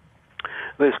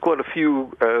 There's quite a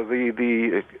few.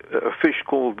 The fish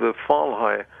called the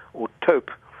waalhaai or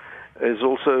taupe is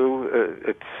also.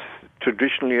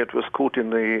 Traditionally it was caught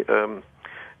in the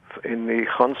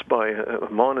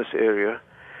Gansbaai, Manus area,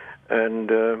 and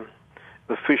the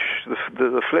fish,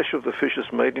 the flesh of the fish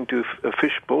is made into a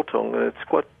fish biltong, and it's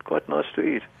quite nice to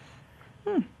eat.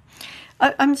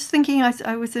 I'm just thinking,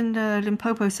 I was in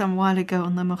Limpopo some while ago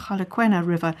on the Mogalakwena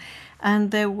River, and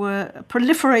there were a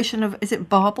proliferation of, is it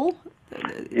barbel?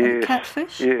 Yes.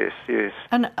 Catfish? Yes.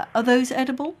 And are those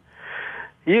edible?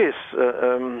 Yes.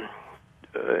 In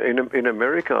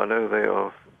America, I know they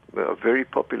are very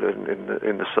popular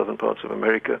in the southern parts of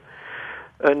America.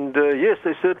 And yes,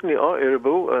 they certainly are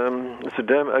edible. It's a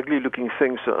damn ugly-looking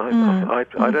thing, so I'm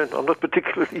not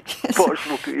particularly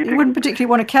partial to eating. You wouldn't particularly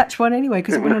want to catch one anyway,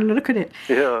 because you want to look at it.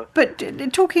 Yeah. But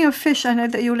talking of fish, I know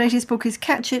that your latest book is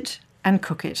Catch It and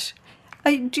Cook It.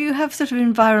 Do you have sort of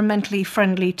environmentally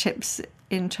friendly tips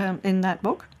in that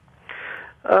book?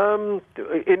 In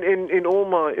all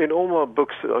my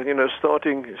books,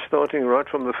 starting right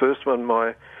from the first one,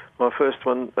 my first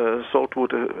one,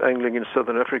 saltwater angling in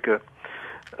southern Africa.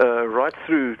 Right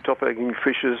through top-egging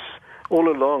fishes, all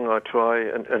along I try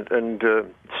and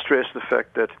stress the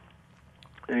fact that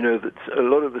that a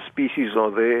lot of the species are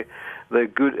there. They're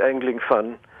good angling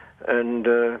fun and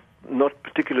not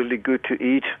particularly good to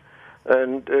eat,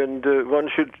 and one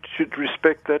should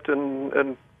respect that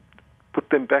and put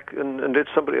them back and let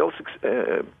somebody else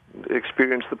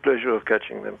experience the pleasure of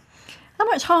catching them. How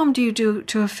much harm do you do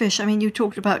to a fish? I mean, you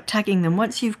talked about tagging them.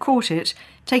 Once you've caught it,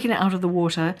 taken it out of the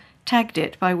water, tagged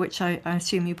it, by which I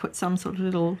assume you put some sort of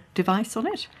little device on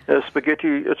it?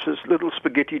 Spaghetti. It's this little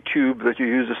spaghetti tube that you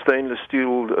use, a stainless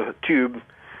steel tube,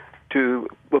 to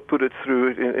put it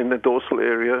through in the dorsal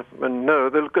area. And no,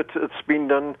 it's been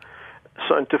done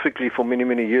scientifically for many,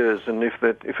 many years. And if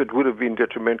it would have been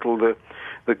detrimental, the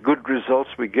good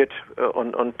results we get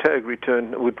on tag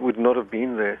return would not have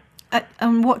been there.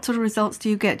 And what sort of results do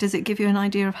you get? Does it give you an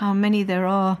idea of how many there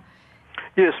are?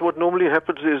 Yes, what normally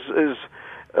happens is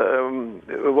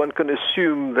one can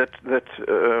assume that the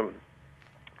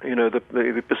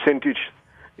percentage,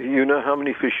 how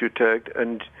many fish you tagged,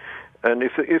 and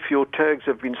if your tags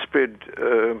have been spread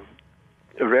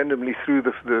randomly through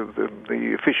the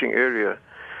fishing area,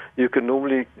 you can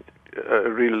normally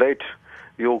relate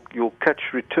your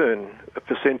catch return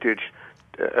percentage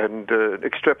and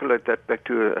extrapolate that back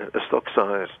to a stock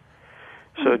size.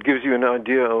 So it gives you an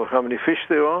idea of how many fish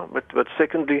there are, but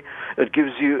secondly, it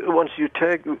gives you, when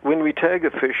we tag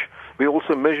a fish, we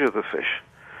also measure the fish.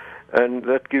 And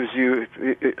that gives you,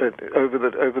 over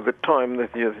the time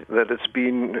that it's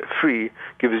been free,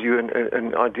 gives you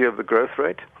an idea of the growth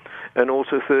rate. And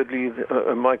also thirdly,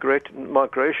 a migration,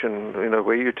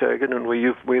 where you tag it and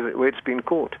where it's been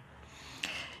caught.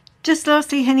 Just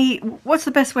lastly, Henny, what's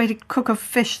the best way to cook a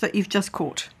fish that you've just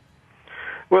caught?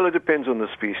 Well, it depends on the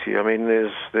species. I mean,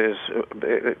 there's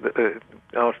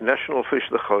our national fish,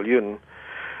 the galjoen.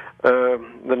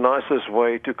 The nicest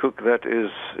way to cook that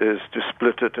is to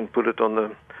split it and put it on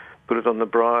the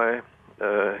braai.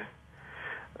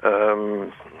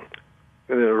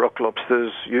 Rock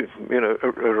lobsters, a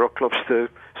rock lobster,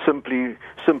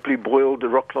 simply boiled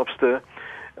rock lobster.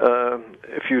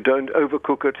 If you don't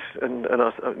overcook it, and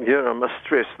I must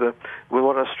stress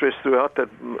what I stress throughout that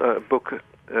book,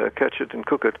 Catch It and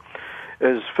Cook It,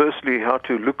 is firstly how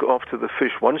to look after the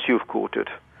fish once you've caught it,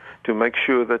 to make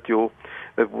sure that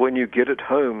when you get it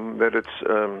home, that it's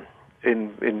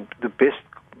in the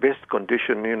best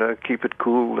condition, keep it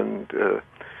cool and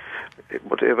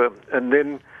whatever. And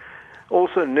then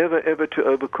also never ever to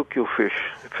overcook your fish.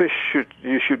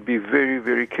 You should be very,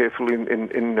 very careful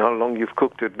in how long you've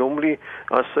cooked it. Normally,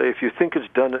 I say if you think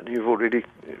it's done, you're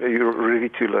already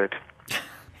too late.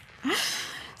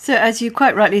 So, as you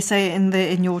quite rightly say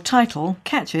in your title,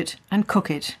 catch it and cook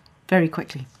it very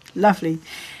quickly. Lovely.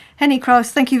 Henny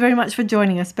Kraus, thank you very much for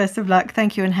joining us. Best of luck.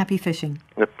 Thank you and happy fishing.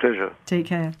 A pleasure. Take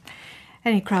care.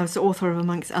 Henny Kraus, author of,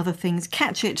 amongst other things,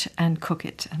 Catch It and Cook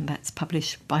It, and that's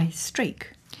published by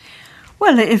Strake.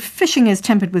 Well, if fishing is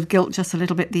tempered with guilt just a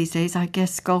little bit these days, I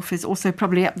guess golf is also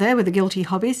probably up there with the guilty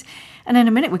hobbies. And in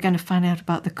a minute, we're going to find out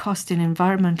about the cost in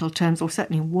environmental terms, or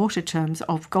certainly water terms,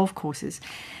 of golf courses.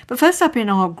 But first up in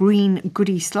our green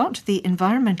goodie slot, the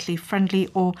environmentally friendly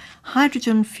or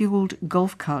hydrogen-fuelled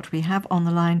golf cart. We have on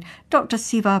the line Dr.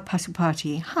 Siva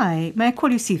Pasupati. Hi, may I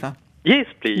call you Siva? Yes,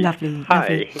 please. Lovely. Hi.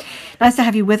 Lovely. Nice to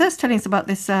have you with us, telling us about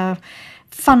this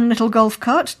fun little golf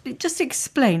cart. Just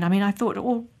explain. I mean, I thought,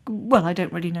 I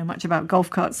don't really know much about golf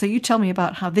carts, so you tell me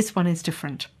about how this one is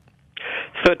different.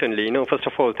 Certainly. First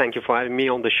of all, thank you for having me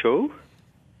on the show.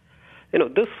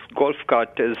 This golf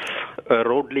cart is a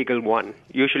road legal one.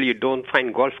 Usually you don't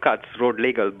find golf carts road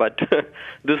legal, but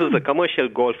this is a commercial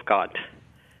golf cart.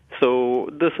 So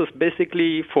this is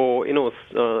basically for,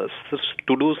 to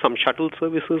do some shuttle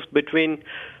services between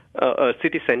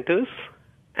city centers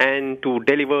and to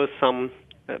deliver some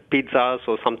pizzas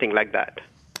or something like that.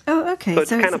 Oh, okay. So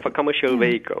it's kind of a commercial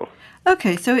vehicle.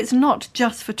 Okay, so it's not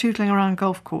just for tootling around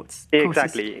golf courses.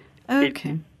 Exactly.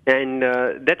 Okay.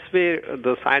 That's where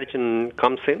the hydrogen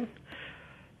comes in.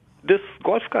 This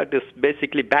golf cart is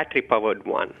basically battery-powered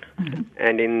one,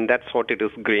 and that's what it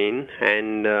is green.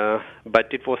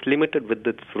 But it was limited with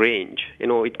its range.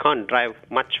 It can't drive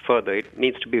much further. It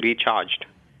needs to be recharged.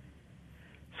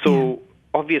 So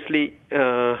obviously,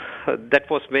 that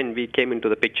was when we came into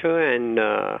the picture,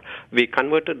 and we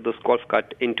converted this golf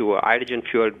cart into a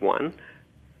hydrogen-fueled one,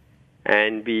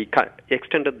 and we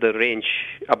extended the range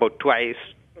about twice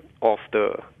of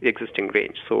the existing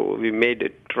range. So we made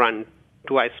it run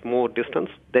twice more distance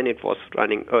than it was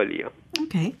running earlier.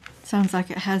 Okay. Sounds like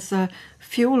it has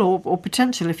fuel or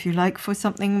potential, if you like, for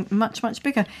something much, much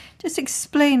bigger. Just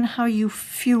explain how you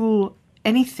fuel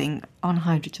anything on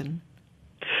hydrogen.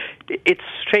 It's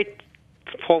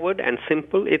straightforward and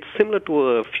simple. It's similar to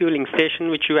a fueling station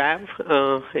which you have,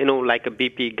 like a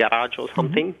BP garage or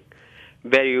something,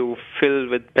 where you fill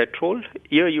with petrol.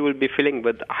 Here you will be filling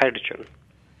with hydrogen.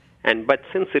 But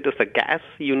since it is a gas,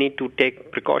 you need to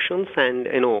take precautions and,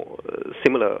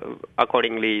 similar,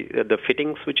 accordingly, the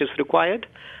fittings which is required.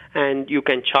 And you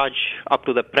can charge up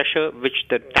to the pressure which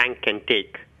the tank can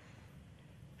take.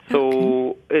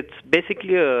 So it's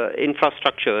basically a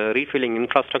refilling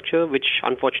infrastructure, which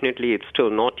unfortunately it's still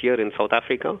not here in South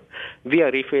Africa. We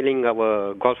are refilling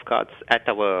our golf carts at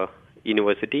our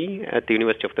university, at the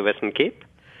University of the Western Cape.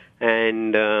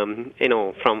 And,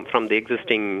 from the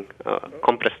existing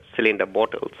compressed cylinder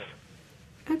bottles.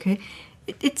 Okay.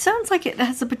 It sounds like it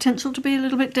has the potential to be a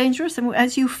little bit dangerous. And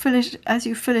as you fill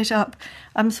it up,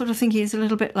 I'm sort of thinking it's a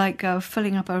little bit like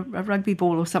filling up a rugby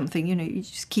ball or something. You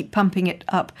just keep pumping it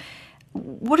up.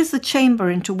 What is the chamber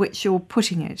into which you're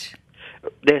putting it?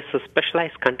 There's a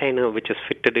specialized container which is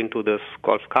fitted into this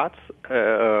golf carts,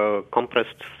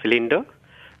 compressed cylinder,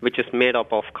 which is made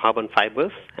up of carbon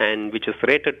fibers and which is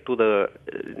rated to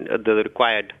the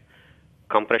required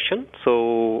compression.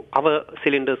 So our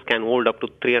cylinders can hold up to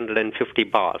 350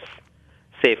 bars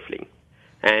safely.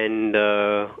 And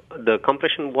the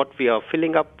compression what we are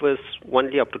filling up is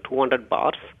only up to 200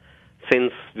 bars,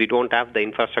 since we don't have the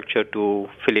infrastructure to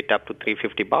fill it up to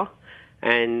 350 bar.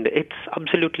 And it's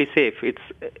absolutely safe. It's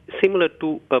similar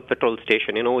to a petrol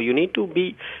station. You need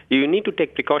to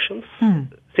take precautions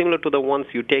similar to the ones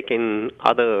you take in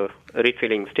other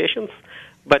refilling stations.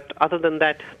 But other than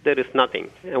that, there is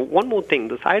nothing. One more thing,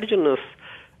 this hydrogen is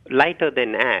lighter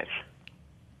than air.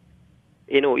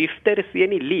 If there is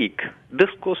any leak, this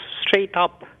goes straight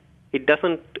up. It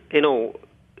doesn't,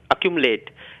 accumulate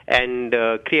and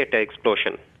create an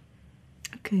explosion.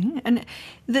 Okay, and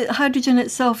the hydrogen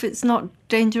itself, it's not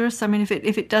dangerous? I mean,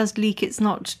 if it does leak, it's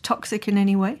not toxic in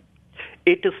any way?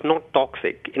 It is not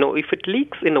toxic. If it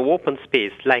leaks in an open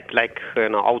space, like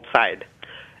outside,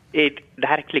 it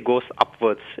directly goes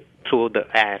upwards through the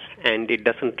air, and it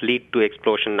doesn't lead to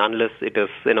explosion unless it is,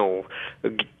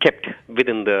 kept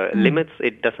within the limits.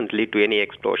 It doesn't lead to any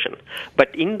explosion.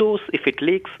 But indoors, if it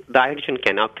leaks, the hydrogen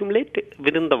can accumulate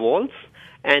within the walls,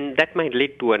 and that might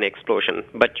lead to an explosion.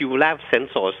 But you will have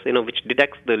sensors, which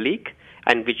detects the leak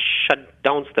and which shut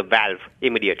down the valve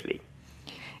immediately.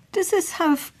 Does this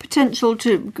have potential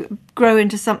to grow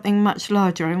into something much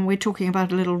larger? And we're talking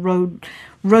about a little road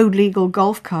legal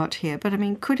golf cart here, but I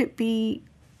mean,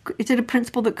 is it a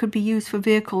principle that could be used for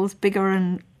vehicles bigger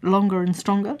and longer and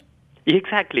stronger?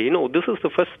 Exactly. This is the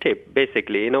first step,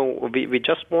 basically. We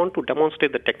just want to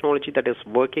demonstrate the technology that is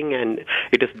working and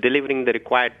it is delivering the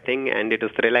required thing and it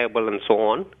is reliable and so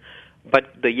on.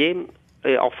 But the aim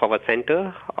of our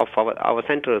center, our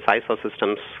center is ISA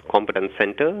Systems Competence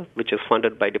Center, which is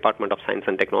funded by Department of Science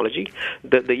and Technology.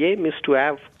 The aim is to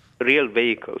have real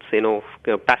vehicles,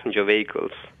 passenger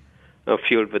vehicles,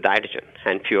 fueled with hydrogen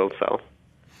and fuel cell,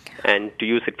 and to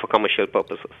use it for commercial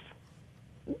purposes.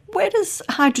 Where does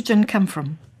hydrogen come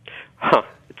from?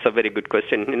 It's a very good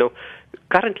question.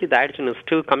 Currently the hydrogen is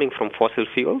still coming from fossil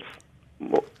fuels.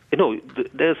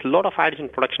 There's a lot of hydrogen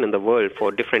production in the world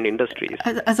for different industries.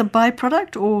 As a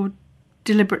byproduct or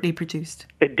deliberately produced?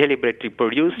 Deliberately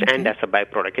produced and as a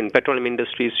byproduct. In petroleum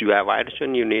industries, you have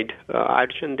hydrogen, you need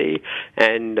hydrogen there,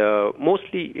 and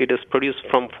mostly it is produced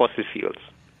from fossil fuels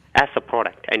as a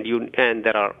product. And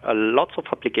there are lots of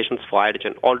applications for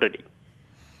hydrogen already,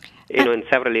 in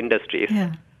several industries.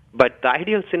 Yeah. But the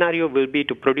ideal scenario will be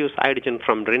to produce hydrogen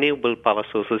from renewable power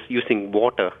sources using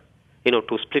water,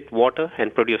 to split water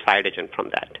and produce hydrogen from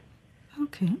that.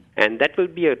 Okay. And that will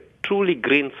be a truly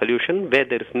green solution where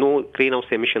there is no greenhouse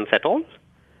emissions at all.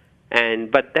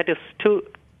 But that is still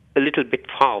a little bit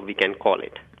far, we can call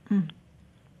it.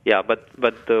 Yeah, but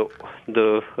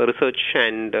the research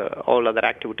and all other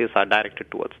activities are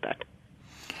directed towards that.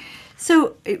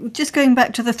 So, just going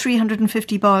back to the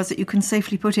 350 bars that you can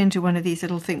safely put into one of these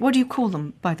little things, what do you call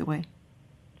them, by the way?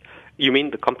 You mean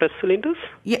the compressed cylinders?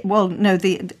 Yeah. Well, no,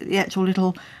 the actual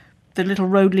little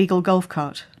road legal golf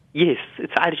cart. Yes,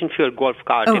 it's hydrogen fueled golf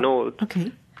cart.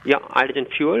 Okay. Yeah, hydrogen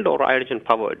fueled or hydrogen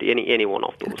powered, any one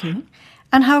of those. Okay.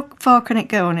 And how far can it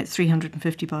go on its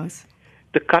 350 bars?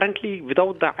 Currently,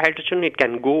 without the hydrogen, it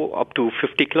can go up to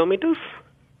 50 kilometers.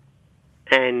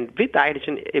 And with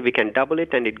hydrogen, we can double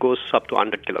it, and it goes up to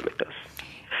 100 kilometers.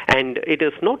 And it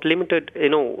is not limited,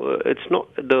 it's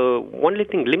not, the only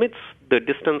thing limits the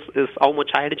distance is how much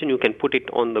hydrogen you can put it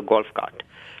on the golf cart.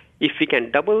 If we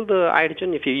can double the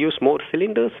hydrogen, if you use more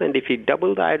cylinders, and if we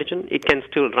double the hydrogen, it can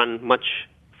still run much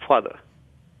further.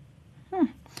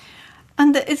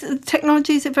 And the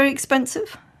technology, is it very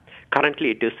expensive?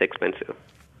 Currently, it is expensive.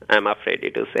 I'm afraid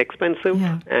it is expensive,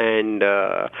 and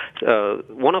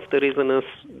one of the reasons is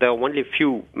there are only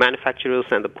few manufacturers,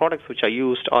 and the products which are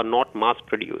used are not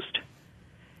mass-produced,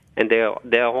 and they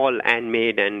are all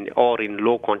handmade or in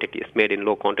low quantities, made in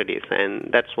low quantities, and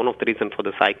that's one of the reasons for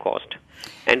this high cost.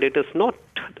 And it is not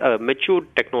a matured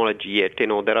technology yet.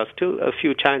 There are still a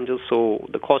few challenges, so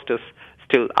the cost is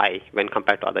still high when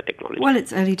compared to other technologies. Well,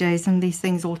 it's early days and these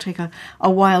things all take a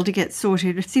while to get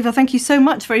sorted. Siva, thank you so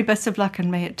much. Very best of luck and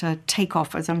may it take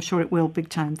off, as I'm sure it will big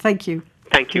time. Thank you.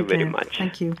 Thank you very much.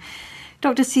 Thank you.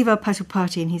 Dr. Siva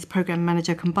Pasupati, and he's Programme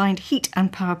Manager, Combined Heat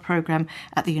and Power Programme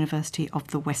at the University of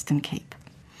the Western Cape.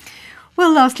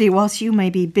 Well, lastly, whilst you may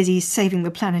be busy saving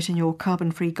the planet in your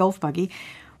carbon-free golf buggy,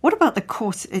 what about the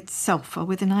course itself?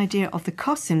 With an idea of the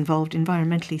costs involved,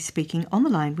 environmentally speaking, on the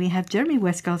line we have Jeremy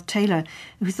Westgarth-Taylor,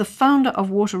 who's the founder of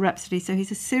Water Rhapsody. So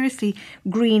he's a seriously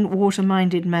green,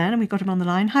 water-minded man, and we've got him on the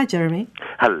line. Hi, Jeremy.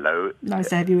 Hello. Nice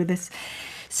to have you with us.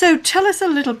 So tell us a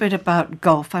little bit about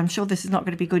golf. I'm sure this is not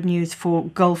going to be good news for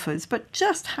golfers, but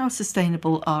just how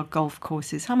sustainable are golf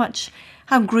courses?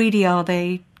 How greedy are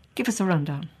they? Give us a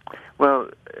rundown. Well,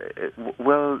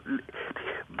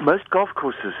 most golf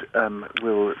courses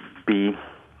will be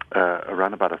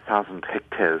around about 1,000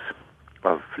 hectares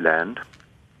of land,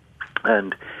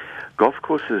 and golf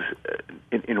courses,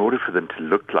 in order for them to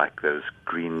look like those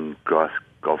green grass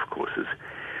golf courses,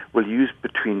 will use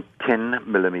between 10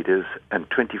 millimeters and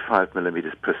 25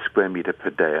 millimeters per square meter per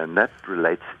day, and that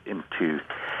relates into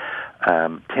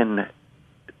 10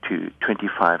 to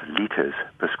 25 liters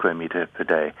per square meter per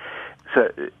day. So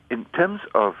in terms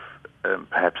of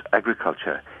perhaps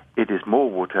agriculture, it is more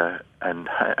water and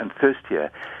thirstier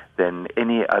than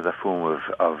any other form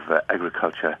of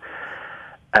agriculture.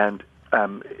 And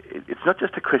it's not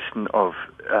just a question of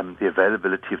the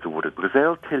availability of the water, because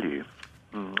they'll tell you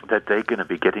that they're going to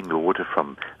be getting the water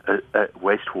from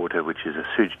wastewater, which is a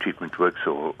sewage treatment works,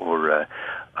 or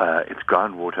it's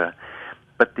groundwater.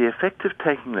 But the effect of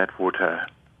taking that water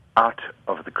out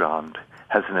of the ground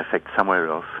has an effect somewhere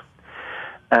else.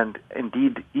 And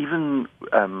indeed, even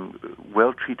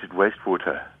well-treated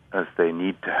wastewater, as they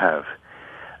need to have,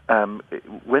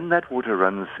 when that water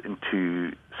runs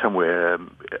into somewhere,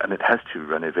 and it has to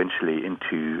run eventually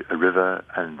into a river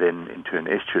and then into an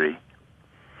estuary,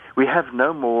 we have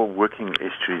no more working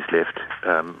estuaries left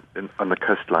on the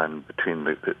coastline between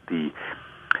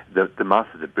the mouth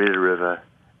of the Breda River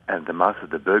and the mouth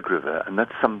of the Berg River, and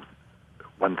that's some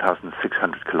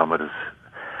 1,600 kilometers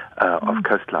of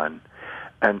coastline.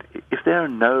 And if there are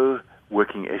no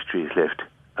working estuaries left,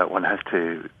 one has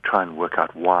to try and work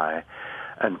out why.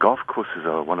 And golf courses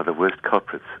are one of the worst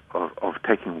culprits of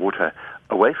taking water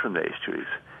away from the estuaries.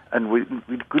 And we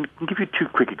can give you two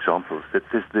quick examples.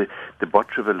 There's the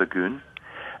Bot River Lagoon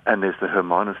and there's the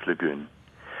Hermanus Lagoon.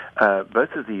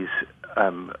 Both of these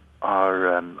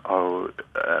are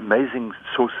amazing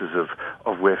sources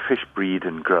of where fish breed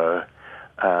and grow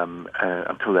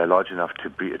until they're large enough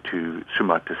to swim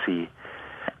out to sea.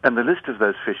 And the list of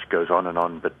those fish goes on and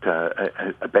on, but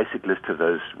a basic list of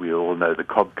those we all know: the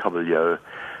cob cobbleo,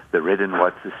 the red and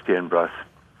white steenbras,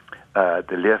 the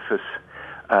leervis,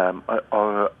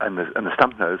 and the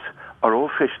stumpnose are all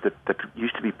fish that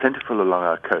used to be plentiful along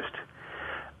our coast.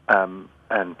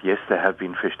 And yes, they have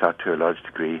been fished out to a large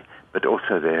degree, but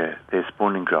also their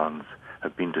spawning grounds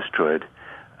have been destroyed.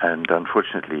 And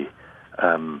unfortunately,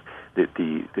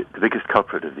 the biggest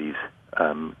culprit of these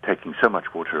taking so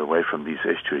much water away from these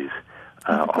estuaries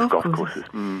of golf courses.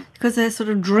 Because they're sort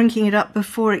of drinking it up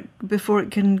before it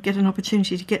can get an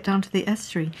opportunity to get down to the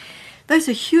estuary. Those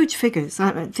are huge figures.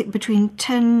 I think between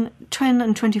 10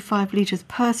 and 25 litres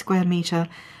per square metre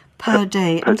per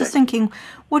day. I'm just thinking,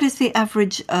 what is the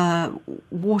average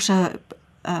water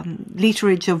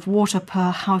literage of water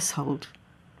per household?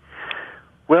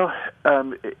 Well, a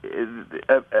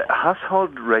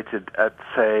household rated at,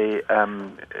 say,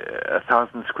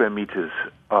 1,000 square meters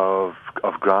of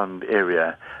ground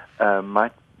area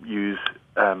might use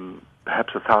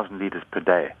perhaps 1,000 liters per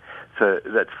day. So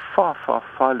that's far, far,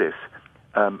 far less.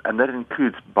 And that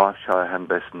includes bath, shower, hand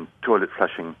basin, toilet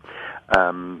flushing.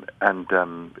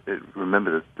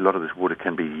 Remember that a lot of this water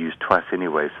can be used twice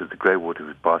anyway, so the grey water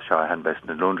with bath, shower, hand basin,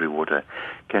 and laundry water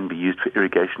can be used for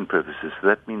irrigation purposes. So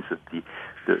that means that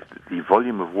the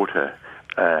volume of water,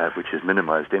 which is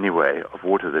minimized anyway, of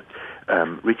water that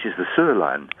reaches the sewer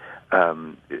line,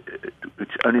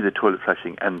 which only the toilet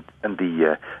flushing and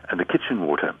the kitchen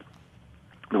water,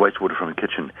 the wastewater from the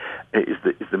kitchen, is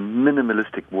the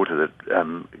minimalistic water that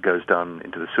goes down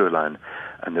into the sewer line,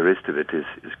 and the rest of it is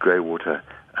grey water,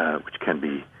 which can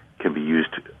be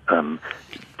used to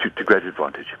great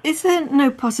advantage. Is there no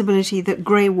possibility that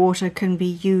grey water can be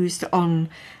used on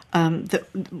the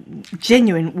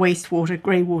genuine wastewater,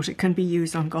 grey water, can be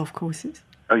used on golf courses?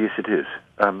 Oh, yes, it is.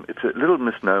 It's a little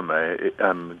misnomer,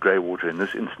 grey water in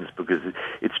this instance, because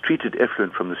it's treated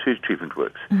effluent from the sewage treatment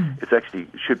works. It actually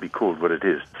should be called what it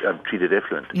is, treated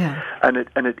effluent. Yeah. And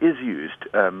it is used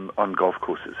on golf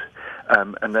courses.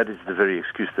 And that is the very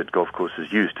excuse that golf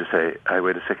courses use to say, hey,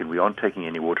 wait a second, we aren't taking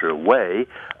any water away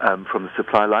from the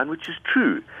supply line, which is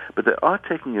true, but they are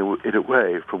taking it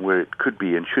away from where it could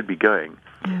be and should be going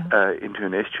into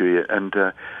an estuary. And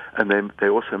then they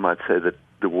also might say that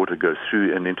the water goes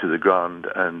through and into the ground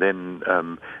and then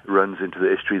runs into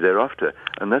the estuary thereafter.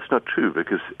 And that's not true,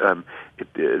 because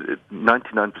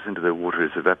 99% of the water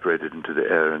is evaporated into the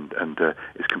air and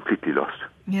is completely lost.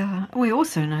 Yeah, we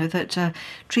also know that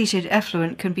treated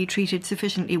effluent can be treated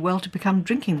sufficiently well to become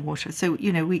drinking water. So,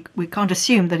 we can't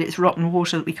assume that it's rotten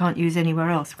water that we can't use anywhere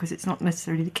else, because it's not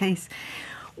necessarily the case.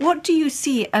 What do you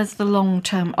see as the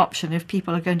long-term option if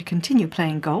people are going to continue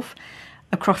playing golf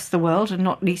across the world, and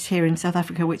not least here in South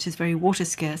Africa, which is very water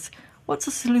scarce? What's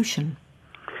the solution?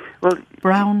 Well,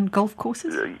 brown golf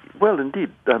courses? Well,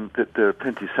 indeed. There are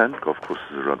plenty of sand golf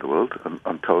courses around the world,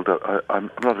 I'm told.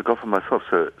 I'm not a golfer myself,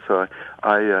 so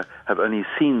I have only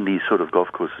seen these sort of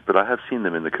golf courses, but I have seen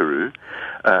them in the Karoo,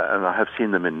 and I have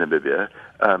seen them in Namibia,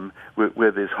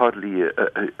 where there's hardly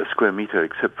a square meter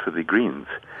except for the greens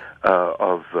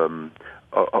of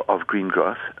green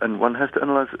grass, and one has to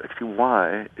analyze actually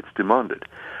why it's demanded.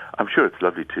 I'm sure it's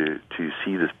lovely to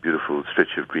see this beautiful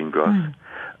stretch of green grass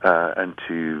and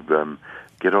to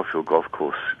get off your golf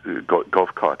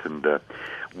cart and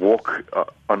walk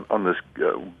on this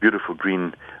beautiful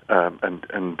green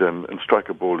and strike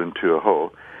a ball into a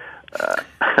hole.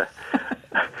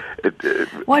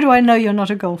 Why do I know you're not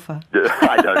a golfer?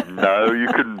 I don't know. You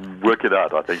can work it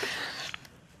out, I think.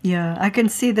 Yeah, I can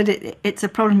see that it's a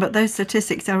problem, but those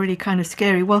statistics are really kind of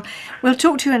scary. Well, we'll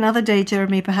talk to you another day,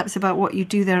 Jeremy, perhaps about what you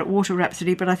do there at Water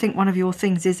Rhapsody, but I think one of your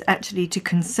things is actually to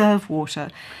conserve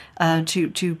water,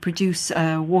 to produce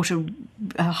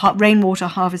rainwater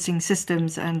harvesting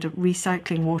systems and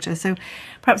recycling water. So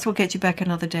perhaps we'll get you back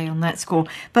another day on that score.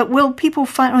 But will people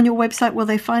find on your website, will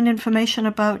they find information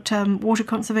about water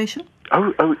conservation?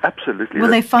 Oh, absolutely. Will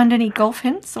they find any golf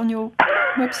hints on your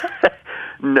website?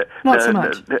 Not so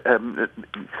much.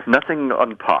 Nothing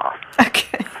on par.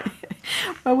 Okay.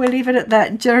 Well, we'll leave it at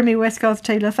that. Jeremy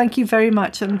Westgarth-Taylor, thank you very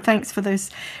much, and thanks for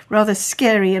those rather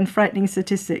scary and frightening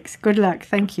statistics. Good luck.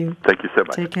 Thank you. Thank you so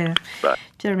much. Take care. Bye.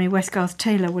 Jeremy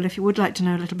Westgarth-Taylor. Well, if you would like to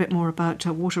know a little bit more about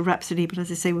Water Rhapsody, but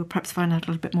as I say, we'll perhaps find out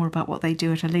a little bit more about what they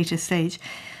do at a later stage.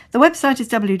 The website is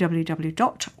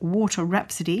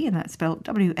www.waterrhapsody, and that's spelled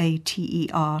WATERRHAPSODY.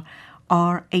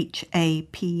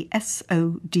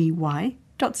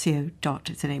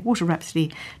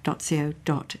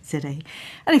 waterrhapsody.co.za. And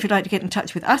if you'd like to get in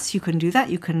touch with us, you can do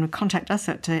that. You can contact us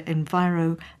at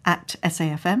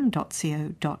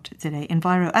enviro@safm.co.za,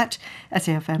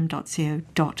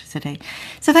 enviro@safm.co.za.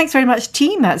 So thanks very much,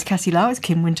 team. That's Cassie Lau, it's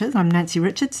Kim Winters, I'm Nancy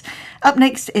Richards. Up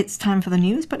next, it's time for the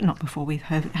news, but not before we've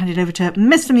handed over to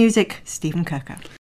Mr. Music, Stephen Kirker.